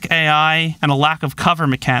basic AI and a lack of cover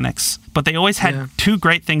mechanics. But they always had two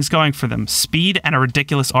great things going for them, speed and a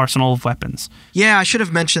ridiculous arsenal of weapons. Yeah, I should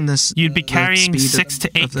have mentioned this. You'd be carrying 6 to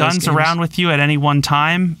 8 guns games around with you at any one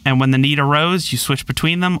time, and when the need arose, you switch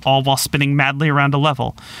between them, all while spinning madly around a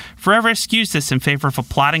level. Forever excused this in favor of a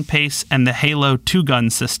plotting pace and the Halo 2-gun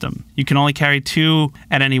system. You can only carry 2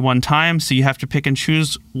 at any one time, so you have to pick and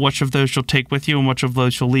choose which of those you'll take with you and which of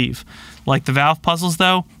those you'll leave. Like the Valve puzzles,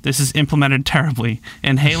 though, this is implemented terribly.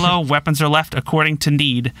 In Halo, weapons are left according to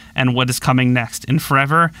need and what is coming next. In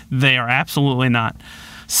Forever, they are absolutely not.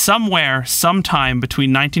 Somewhere, sometime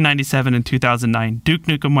between 1997 and 2009, Duke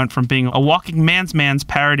Nukem went from being a walking man's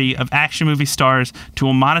parody of action movie stars to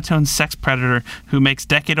a monotone sex predator who makes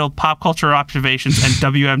decade-old pop culture observations and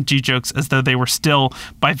WMG jokes as though they were still,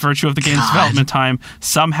 by virtue of the game's development time,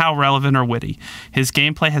 somehow relevant or witty. His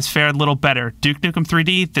gameplay has fared little better. Duke Nukem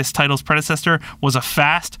 3D, this title's predecessor, was a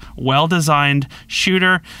fast, well-designed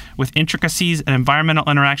shooter with intricacies and environmental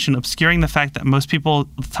interaction obscuring the fact that most people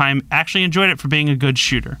at the time actually enjoyed it for being a good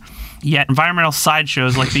shooter. Yet environmental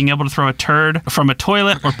sideshows like being able to throw a turd from a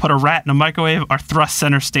toilet or put a rat in a microwave are thrust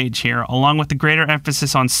center stage here, along with the greater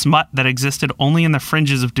emphasis on smut that existed only in the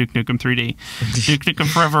fringes of Duke Nukem 3D. Duke Nukem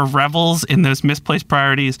Forever revels in those misplaced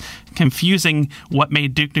priorities, confusing what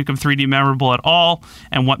made Duke Nukem 3D memorable at all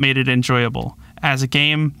and what made it enjoyable. As a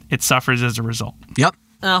game, it suffers as a result. Yep.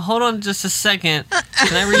 Hold on just a second.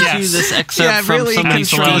 Can I read you this excerpt from really someone's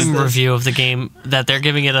controls Steam this. review of the game that they're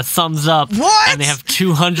giving it a thumbs up? What? And they have This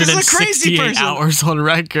is a crazy 268 person. hours on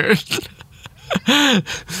record. I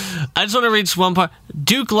just want to read one part.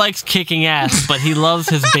 Duke likes kicking ass, but he loves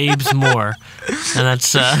his babes more. And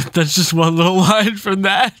that's just one little line from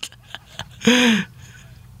that.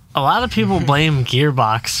 A lot of people blame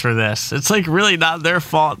Gearbox for this. It's like really not their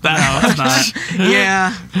fault. No, it's not.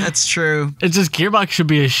 Yeah, that's true. It's just Gearbox should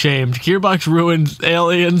be ashamed. Gearbox ruined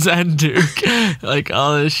Aliens and Duke. Like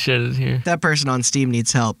all this shit in here. That person on Steam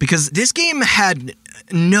needs help because this game had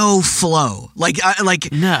no flow.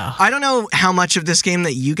 No. I don't know how much of this game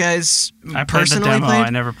that you guys I played the personally demo. played. I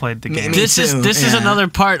never played the game. Me This too, is yeah. another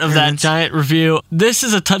part of that giant review. This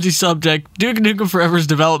is a touchy subject. Duke Nukem Forever's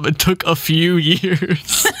development took a few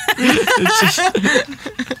years.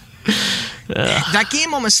 That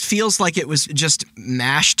game almost feels like it was just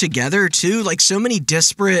mashed together too. Like so many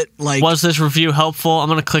disparate Was this review helpful? I'm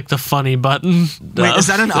gonna click the funny button. Wait, is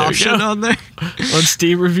that an There we option go. on there? On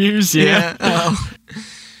Steam reviews? Yeah. Oh.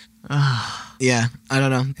 Yeah, I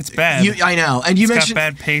don't know. It's bad. I know. And you It's mentioned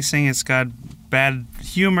got bad pacing. It's got bad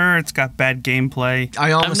humor. It's got bad gameplay.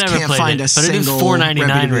 I almost I've never can't played find it, a but it is single $4.99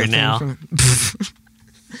 reputable right thing now. from it.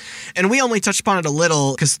 And we only touched upon it a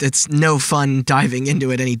little because it's no fun diving into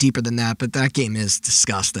it any deeper than that. But that game is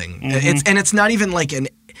disgusting. It's not even like an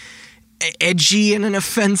edgy and an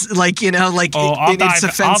offense, in its I'll dive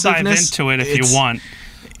offensiveness. into it if you want.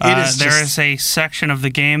 There is a section of the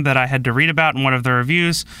game that I had to read about in one of the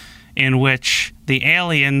reviews in which the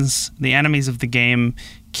aliens, the enemies of the game,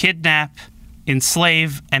 kidnap,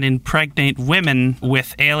 enslave, and impregnate women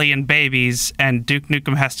with alien babies, and Duke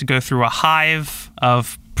Nukem has to go through a hive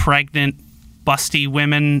of pregnant, busty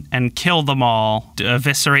women and kill them all, to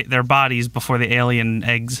eviscerate their bodies before the alien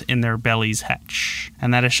eggs in their bellies hatch.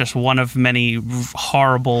 And that is just one of many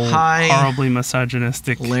horribly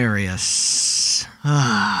misogynistic. Hilarious.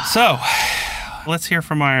 So, Let's hear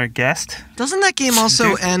from our guest. Doesn't that game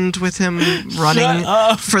also end with him running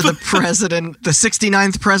for the president, the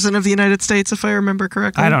 69th president of the United States, if I remember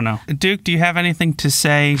correctly? I don't know. Duke, do you have anything to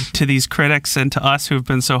say to these critics and to us who've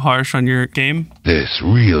been so harsh on your game? This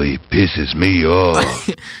really pisses me off.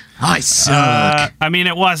 I suck. I mean,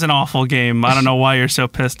 it was an awful game. I don't know why you're so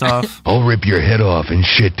pissed off. I'll rip your head off and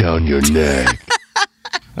shit down your neck.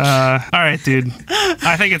 All right, dude.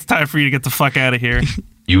 I think it's time for you to get the fuck out of here.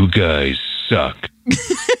 You guys suck.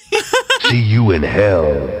 See you in hell.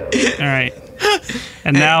 All right.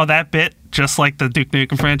 And now that bit, just like the Duke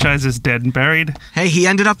Nukem franchise, is dead and buried. Hey, he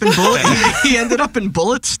ended up in he ended up in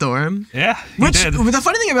Bulletstorm. Yeah, he Which did. the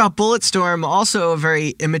funny thing about Bulletstorm, also a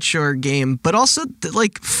very immature game, but also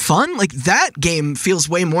like fun. Like that game feels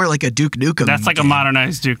way more like a Duke Nukem. That's like game. a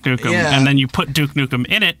modernized Duke Nukem, Yeah. and then you put Duke Nukem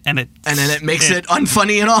in it, and then it makes it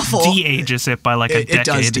unfunny and awful. De-ages it by like a decade. It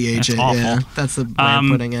does de-age It's it. awful. Yeah, that's the way of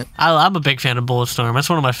putting it. I'm a big fan of Bulletstorm. That's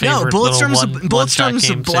one of my No, favorite. Bulletstorm's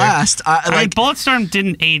a blast. I mean, Bulletstorm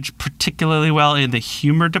didn't age particularly well in the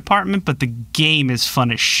humor department, but the game is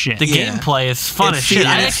fun as shit. The gameplay is fun as shit.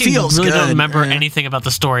 I it actually feels really good. don't remember anything about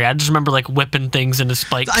the story. I just remember like whipping things into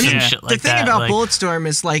spikes and shit like that. The thing about like, Bulletstorm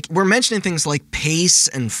is like we're mentioning things like pace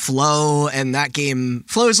and flow, and that game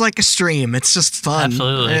flows like a stream. It's just fun.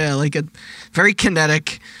 Absolutely. Yeah, like a very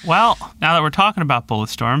kinetic. Well, now that we're talking about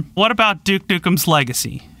Bulletstorm, what about Duke Nukem's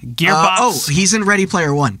legacy? Gearbox. He's in Ready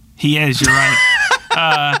Player One. He is. You're right.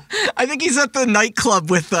 I think he's at the nightclub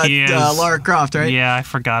with Lara Croft, right? Yeah, I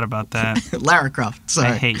forgot about that. Lara Croft. Sorry.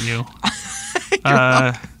 I hate you.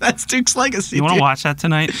 That's Duke's legacy. You want to watch that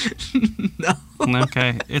tonight? No.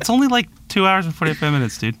 Okay. It's only like 2 hours and 45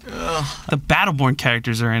 minutes, dude. The Battleborn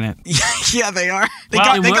characters are in it. Yeah, they are. They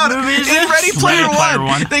Well, got what movie is in this? Ready Player Ready Player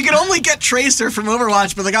One. They could only get Tracer from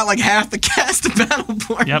Overwatch, but they got like half the cast of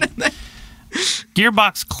Battleborn. Yep.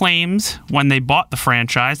 Gearbox claims when they bought the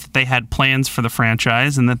franchise that they had plans for the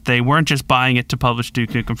franchise and that they weren't just buying it to publish Duke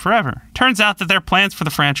Nukem Forever. Turns out that their plans for the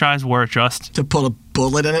franchise were just To put a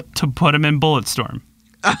bullet in it. to put him in Bulletstorm.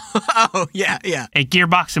 Oh, yeah. A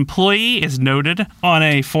Gearbox employee is noted on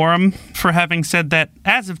a forum for having said that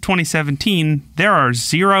as of 2017, there are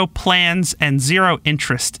zero plans and zero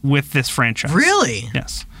interest with this franchise. Really?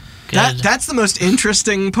 Yes. That's the most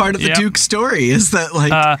interesting part of the Yep. Duke story is that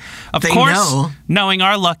like Of they course, know. knowing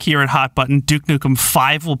our luck here at Hot Button, Duke Nukem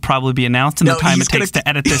 5 will probably be announced in No, the time he's it takes gonna- to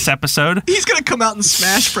edit this episode. He's gonna come out in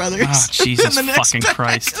Smash Brothers. Oh, Jesus in the next fucking pack.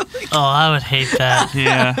 Christ. oh, I would hate that.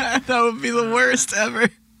 Yeah. That would be the worst ever.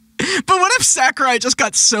 But what if Sakurai just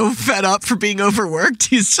got so fed up for being overworked,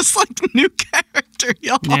 he's just like a new character,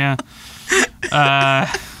 y'all? Yeah.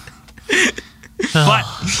 But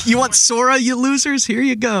You want Sora, you losers? Here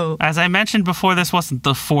you go. as I mentioned before, this wasn't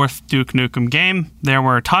the fourth Duke Nukem game. There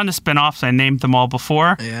were a ton of spin-offs. I named them all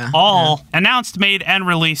before. Yeah, All announced, made, and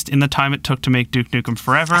released in the time it took to make Duke Nukem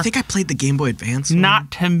Forever. I think I played the Game Boy Advance one. Not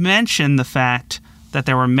to mention the fact that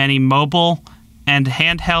there were many mobile and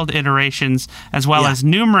handheld iterations, as well Yeah. as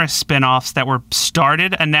numerous spin-offs that were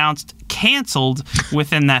started, announced, canceled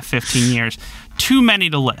within that 15 years. Too many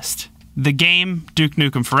to list. The game, Duke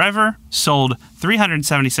Nukem Forever, sold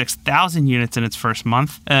 376,000 units in its first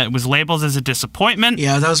month. It was labeled as a disappointment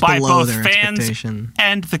Yeah, that was by below both their fans expectation.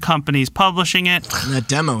 and the companies publishing it. That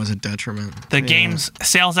demo was a detriment. The game's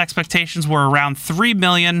sales expectations were around 3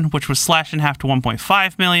 million, which was slashed in half to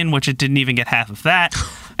 1.5 million, which it didn't even get half of that.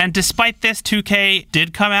 And despite this, 2K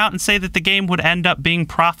did come out and say that the game would end up being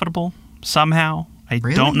profitable somehow. I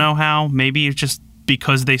Really? don't know how. Maybe it's just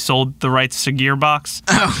because they sold the rights to Gearbox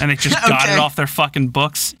and they just got okay. it off their fucking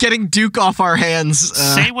books. Getting Duke off our hands.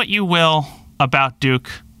 Say what you will about Duke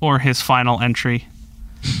or his final entry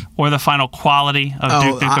or the final quality of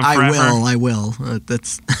Duke Nukem Forever. I will.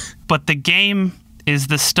 That's But the game is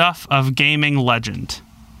the stuff of gaming legend.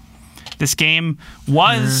 This game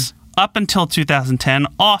was, up until 2010,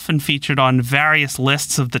 often featured on various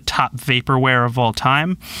lists of the top vaporware of all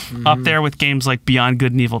time. Up there with games like Beyond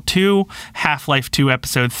Good and Evil 2, Half-Life 2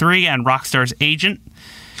 Episode 3, and Rockstar's Agent.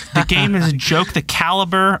 The game is a joke the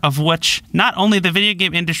caliber of which not only the video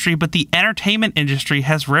game industry, but the entertainment industry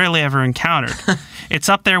has rarely ever encountered. It's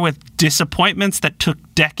up there with disappointments that took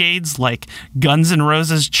decades, like Guns N'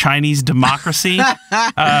 Roses' Chinese Democracy.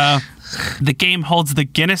 The game holds the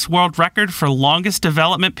Guinness World Record for longest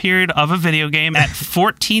development period of a video game at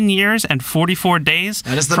 14 years and 44 days.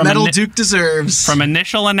 that is the from medal ini- Duke deserves. From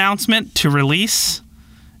initial announcement to release.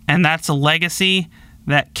 And that's a legacy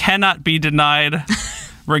that cannot be denied,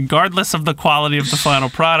 regardless of the quality of the final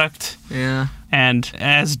product. yeah. And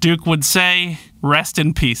as Duke would say, rest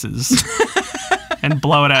in pieces. And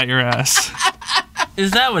blow it out your ass.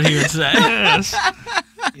 Is that what he would say? Yes.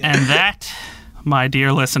 And that my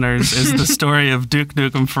dear listeners, is the story of Duke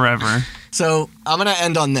Nukem Forever. So I'm going to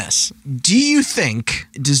end on this. Do you think,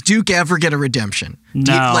 does Duke ever get a redemption?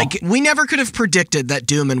 No. We never could have predicted that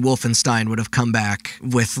Doom and Wolfenstein would have come back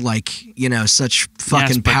with, such fucking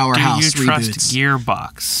Yes, but powerhouse do you trust reboots.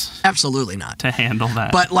 Gearbox Absolutely not. to handle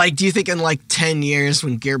that? But, do you think in, 10 years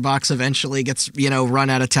when Gearbox eventually gets, run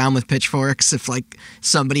out of town with pitchforks, if,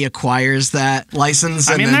 somebody acquires that license?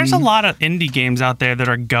 I mean, there's a lot of indie games out there that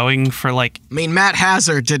are going for, Matt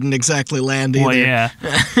Hazard didn't exactly land either. well, yeah.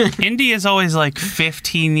 Indie is always,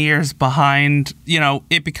 15 years behind.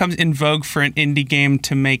 It becomes in vogue for an indie game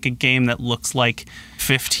to make a game that looks like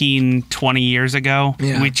 15, 20 years ago.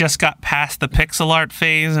 Yeah. We just got past the pixel art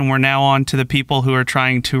phase, and we're now on to the people who are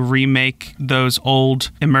trying to remake those old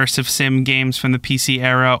immersive sim games from the PC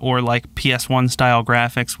era or PS1 style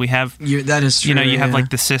graphics. We have That is true. you have yeah.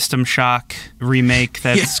 the System Shock remake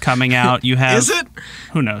that's coming out. You have Is it?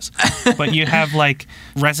 Who knows? But you have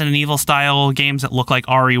Resident Evil style games that look like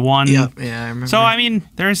RE1. Yep, yeah, I remember. So I mean,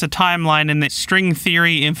 there's a timeline in the string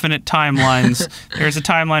theory, infinite timelines. There's a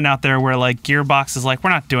timeline out there where Gearbox is we're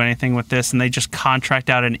not doing anything with this, and they just contract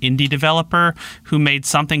out an indie developer who made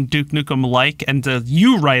something Duke Nukem and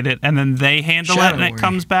you write it, and then they handle it, and it Shadowware.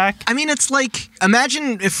 comes back. I mean, it's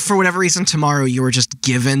imagine if for whatever reason tomorrow you were just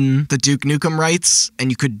given the Duke Nukem rights and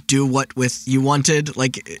you could do what with you wanted,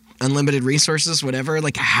 unlimited resources, whatever.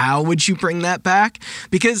 How would you bring that back?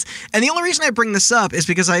 And the only reason I bring this up is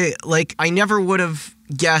because I never would have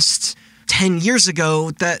guessed 10 years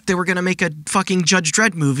ago that they were going to make a fucking Judge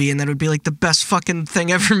Dredd movie and that would be the best fucking thing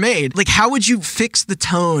ever made. How would you fix the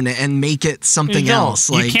tone and make it something else?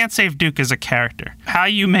 You can't save Duke as a character. How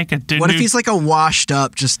you make a Duke What if he's a washed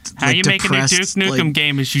up, just How you make a new Duke depressed, Nukem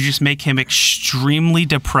game is you just make him extremely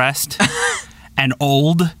depressed and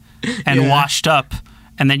old and washed up,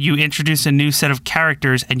 and then you introduce a new set of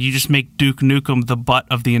characters and you just make Duke Nukem the butt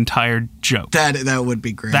of the entire joke. That would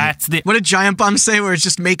be great. That's the- What did Giant Bomb say? Where it's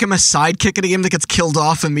just make him a sidekick in a game that gets killed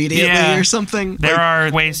off immediately or something. There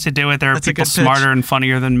are ways to do it. There are That's a people good pitch. smarter and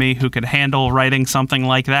funnier than me who could handle writing something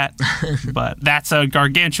like that. But that's a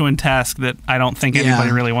gargantuan task that I don't think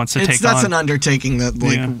anybody really wants to take That's on. an undertaking that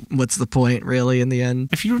Yeah. what's the point really in the end?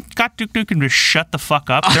 If you got Duke Nukem to shut the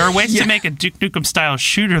fuck up, there are ways yeah. to make a Duke Nukem style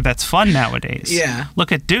shooter that's fun nowadays. Yeah.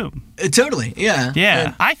 Look at Doom. Totally. Yeah.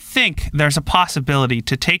 Yeah, I think there's a possibility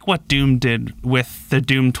to take what Doom did with the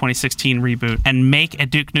Doom 2016 reboot and make a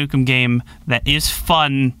Duke Nukem game that is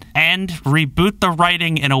fun and reboot the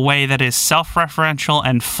writing in a way that is self-referential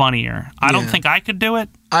and funnier. I don't Yeah. think I could do it.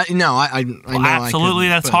 I know I Absolutely,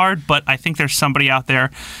 that's hard, but I think there's somebody out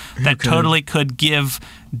there that totally could give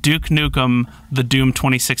Duke Nukem the Doom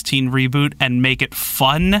 2016 reboot and make it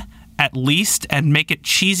fun at least, and make it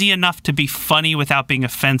cheesy enough to be funny without being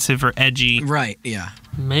offensive or edgy. Right. Yeah.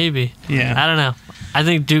 Maybe. Yeah. I don't know. I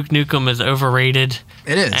think Duke Nukem is overrated.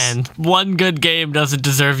 It is. And one good game doesn't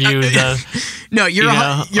deserve you the... No, you're You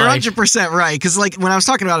know, you're like- 100% right. Because when I was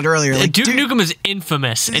talking about it earlier, Duke Nukem is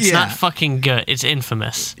infamous. It's Yeah. not fucking good. It's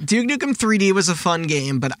infamous. Duke Nukem 3D was a fun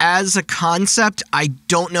game, but as a concept, I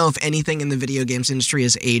don't know if anything in the video games industry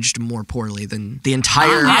has aged more poorly than the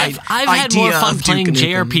entire I've had more idea fun of playing Duke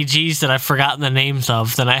Nukem. JRPGs that I've forgotten the names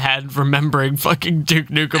of than I had remembering fucking Duke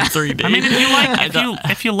Nukem 3D. I mean,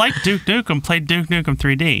 if you like Duke Nukem, play Duke Nukem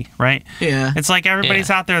 3D, right? Yeah. It's like everybody's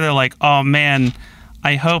Yeah. out there. They're like, oh man,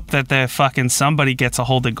 I hope that the fucking somebody gets a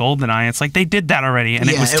hold of GoldenEye. It's like they did that already, and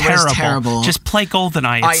it Yeah, was it was terrible. terrible. Just play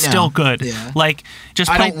GoldenEye. I It's know. still good. Yeah. Like just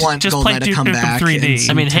I play don't want just play GoldenEye to Duke come Nukem back 3D.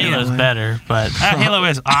 I mean, Terrible. Halo's better, but Halo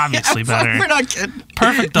is obviously better. We're not kidding.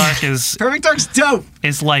 Perfect Dark is Perfect Dark's dope.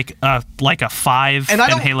 like a 5, And I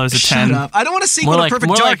don't. Halo's a shut 10. up. I don't want to sequel more to like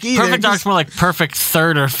Perfect Dark either. Perfect Dark's more like perfect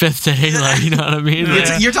third or fifth to Halo. You know what I mean? Yeah.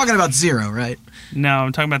 Like, You're talking about Zero, right? No,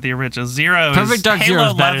 I'm talking about the original. Zero Perfect is Dark Halo Zero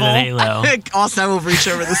is better level. than Halo. Also, I will reach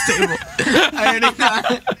over this table. I already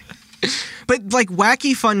know. But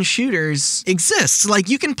wacky fun shooters exist.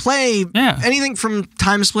 You can play anything from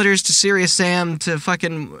Time Splitters to Serious Sam to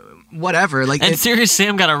fucking whatever. And Serious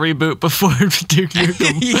Sam got a reboot before Duke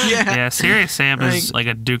Nukem. yeah. Yeah, Serious Sam is like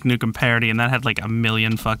a Duke Nukem parody, and that had like a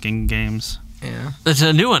million fucking games. Yeah. There's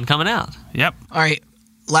a new one coming out. Yep. All right.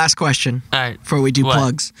 Last question All right. before we do What?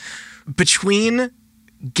 plugs. Between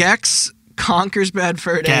Gex, Conker's Bad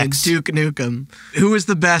Fur Day, and Gex. Duke Nukem, who is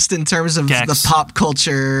the best in terms of Gex. the pop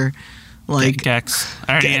culture? Gex.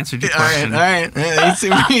 I already answered your All right, question. all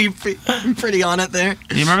right. You seem pretty on it there.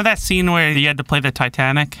 Do you remember that scene where you had to play the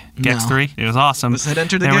Titanic? Gex No. 3? It was awesome. Was that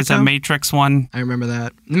Enter the There was a Gecko? Matrix one. I remember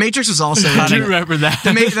that. The Matrix was also I do in remember that.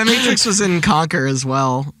 the Matrix was in Conker as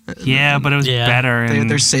well. Yeah, but it was Yeah. better. And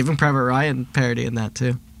There's Saving Private Ryan parody in that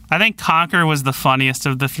too. I think Conquer was the funniest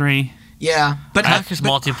of the three. Yeah, but Conker's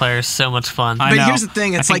multiplayer is so much fun. I But know. here's the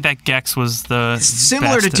thing, it's I think like- that Gex was the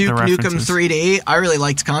similar best to at the Duke Nukem references. 3D. I really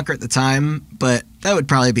liked Conker at the time, but that would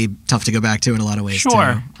probably be tough to go back to in a lot of ways.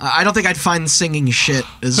 Sure. too. I don't think I'd find singing shit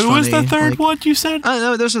as Who funny. was the third like- one you said?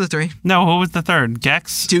 No, those are the three. No, who was the third?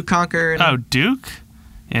 Gex? Duke, Conker. And Oh, Duke?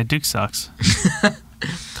 Yeah, Duke sucks.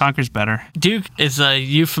 Conker's better. Duke is a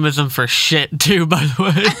euphemism for shit, too, by the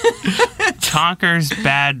way. Conker's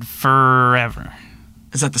bad forever.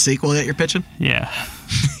 Is that the sequel that you're pitching? Yeah.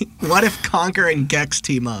 What if Conker and Gex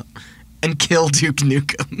team up and kill Duke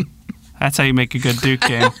Nukem? That's how you make a good Duke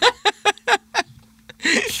game.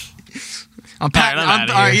 I'm patenting. I'm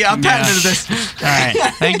outta all right, here. yeah, I'm patenting Yeah. this. All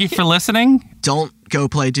right. Thank you for listening. Don't go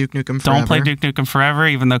play Duke Nukem forever. Don't play Duke Nukem forever,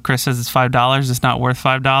 even though Chris says it's $5. It's not worth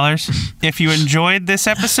 $5. If you enjoyed this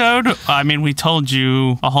episode, I mean, we told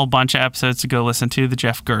you a whole bunch of episodes to go listen to. The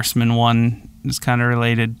Jeff Gersman one is kind of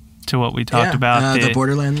related to what we talked about. the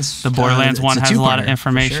Borderlands. The Borderlands it's one has a lot of two-parter, for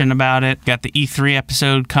information sure. about it. Got the E3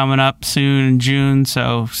 episode coming up soon in June,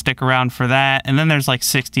 so stick around for that. And then there's like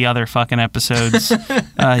 60 other fucking episodes.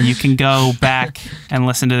 You can go back and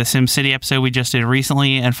listen to the SimCity episode we just did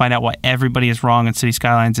recently and find out why everybody is wrong and City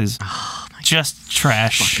Skylines is just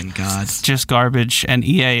trash. Fucking God. It's just garbage, and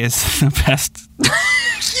EA is the best.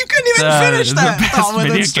 You couldn't even finish the that. best with a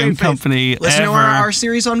video straight game face. company Listen ever. to our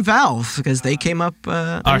series on Valve because they came up.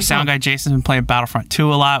 Our sound guy Jason's been playing Battlefront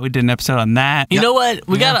 2 a lot. We did an episode on that. You know what?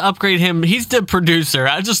 We gotta upgrade him. He's the producer.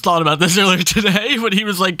 I just thought about this earlier today when he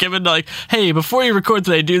was like giving like, "Hey, before you record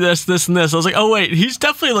today, do this, this, and this." I was like, "Oh wait, he's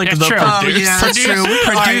definitely like That's the true. producer." Oh, yeah, that's true.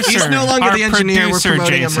 All right, he's no longer Our the engineer. We're producer,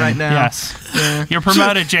 promoting Jason. him right now. Yes. Yeah. You're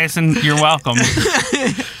promoted, Jason. You're welcome.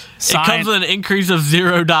 It comes with an increase of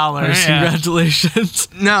 $0. Yeah. Congratulations.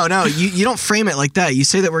 No, you don't frame it like that. You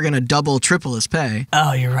say that we're going to double, triple his pay.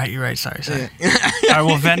 Oh, you're right. You're right. Sorry. I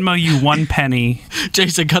will Venmo you 1 penny.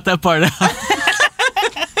 Jason, cut that part out.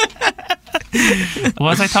 What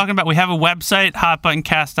was I talking about? We have a website,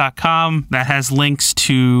 hotbuttoncast.com, that has links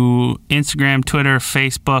to Instagram, Twitter,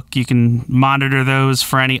 Facebook. You can monitor those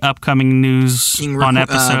for any upcoming news You can on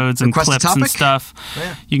episodes and request a clips and topic? stuff.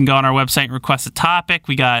 Yeah. You can go on our website and request a topic.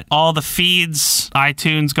 We got all the feeds,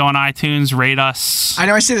 iTunes, go on iTunes, rate us. I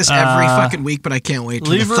know I say this every fucking week, but I can't wait to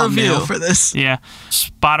leave the a thumbnail review. for this. Yeah.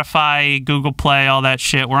 Spotify, Google Play, all that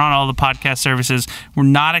shit. We're on all the podcast services. We're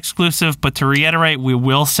not exclusive, but to reiterate, we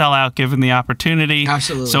will sell out given the opportunity.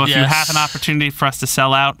 Absolutely. So if you Yes. have an opportunity for us to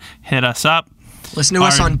sell out, hit us up. Listen to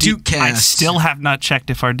us Our on D- Dukecast. I still have not checked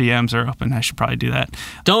if our DMs are open. I should probably do that.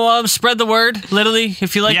 Don't spread the word. Literally,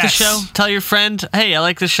 if you like Yes. the show, tell your friend, "Hey, I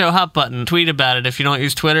like the show." Hot button. Tweet about it. If you don't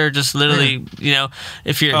use Twitter, just literally,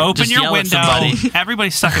 if you're Open just your yell window. at somebody.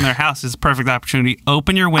 Everybody's stuck in their house. It's a perfect opportunity.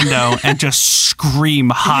 Open your window and just scream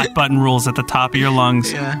hot button rules at the top of your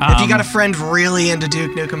lungs. Yeah. If you got a friend really into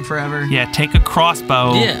Duke Nukem Forever. Yeah, take a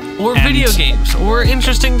crossbow. Yeah, or and video games, or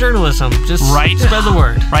interesting journalism. Just Write- spread the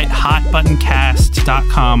word. Write hotbuttoncast.com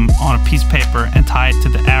on a piece of paper and tie it to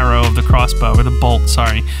the arrow of the crossbow, or the bolt,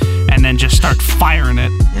 sorry, and then just start firing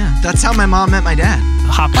it. Yeah, that's how my mom met my dad.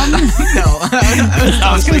 Hot button? No,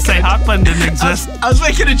 I was going to say hot button didn't exist. I was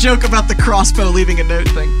making a joke about the crossbow leaving a note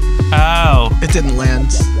thing. Oh, It didn't land.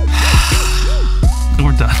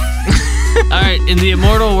 we're done. All right, in the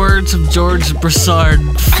immortal words of George Broussard,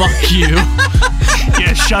 fuck you.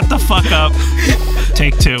 Yeah, shut the fuck up.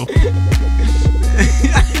 Take 2.